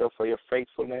thank you, sir, for your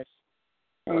faithfulness.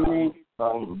 Amen.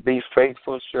 Be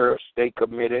faithful, sir. Stay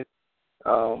committed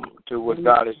to what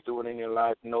God is doing in your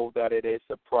life. Know that it is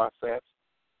a process.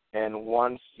 And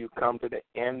once you come to the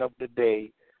end of the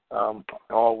day,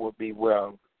 all will be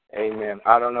well. Amen.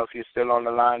 I don't know if you're still on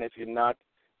the line. If you're not,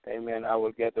 amen, I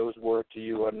will get those words to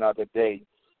you another day.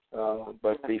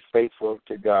 But be faithful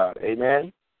to God.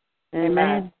 Amen?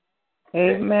 Amen.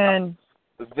 Amen.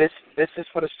 This is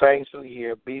for the saints who are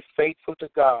here. Be faithful to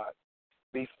God.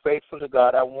 Be faithful to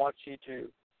God. I want you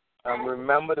to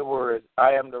remember the words,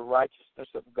 I am the righteousness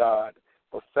of God.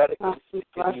 Prophetically,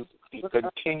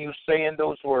 continue saying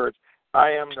those words.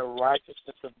 I am the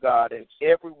righteousness of God, and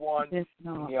everyone in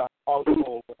your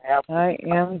household will have to I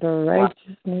am the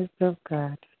righteousness of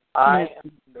God. I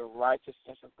am the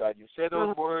righteousness of God. You say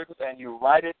those words and you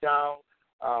write it down.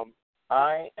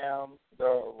 I am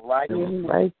the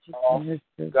righteousness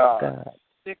of God.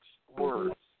 6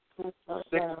 words.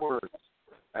 6 words.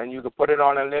 And you can put it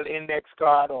on a little index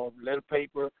card or a little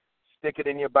paper, stick it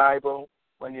in your Bible.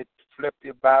 When you flip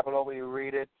your Bible over, you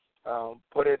read it.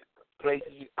 Put it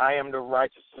places. I am the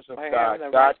righteousness of God.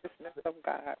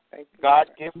 God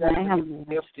gives that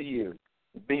gift to you.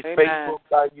 Be faithful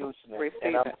by using it.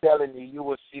 And I'm telling you, you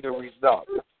will see the result.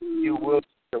 You will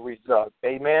see the result.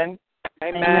 Amen?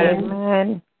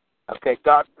 Amen. Okay,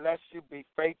 God bless you. Be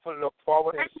faithful. Look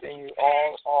forward to seeing you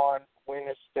all on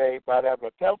Wednesday.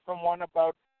 Tell someone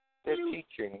about this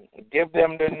teaching. Give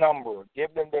them the number.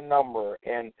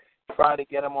 And try to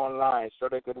get them online so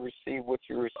they could receive what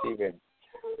you're receiving.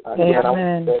 Again, I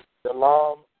want to say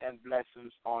shalom and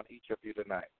blessings on each of you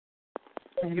tonight.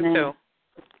 Amen. You too.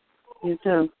 You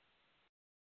too.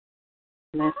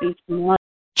 Bless each one.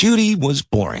 Judy was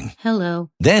boring. Hello.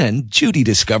 Then Judy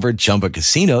discovered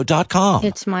ChumbaCasino.com.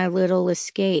 It's my little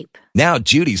escape. Now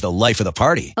Judy's the life of the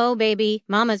party. Oh, baby,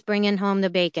 mama's bringing home the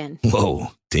bacon. Whoa,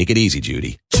 take it easy,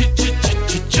 Judy.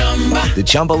 The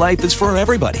Chumba life is for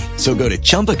everybody. So go to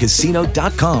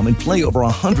ChumbaCasino.com and play over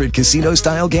 100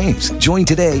 casino-style games. Join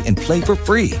today and play for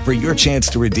free for your chance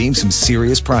to redeem some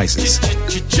serious prizes.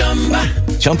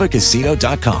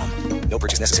 ChumbaCasino.com. No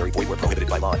purchase necessary. Void where prohibited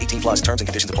by law. 18+ terms and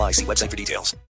conditions apply. See website for details.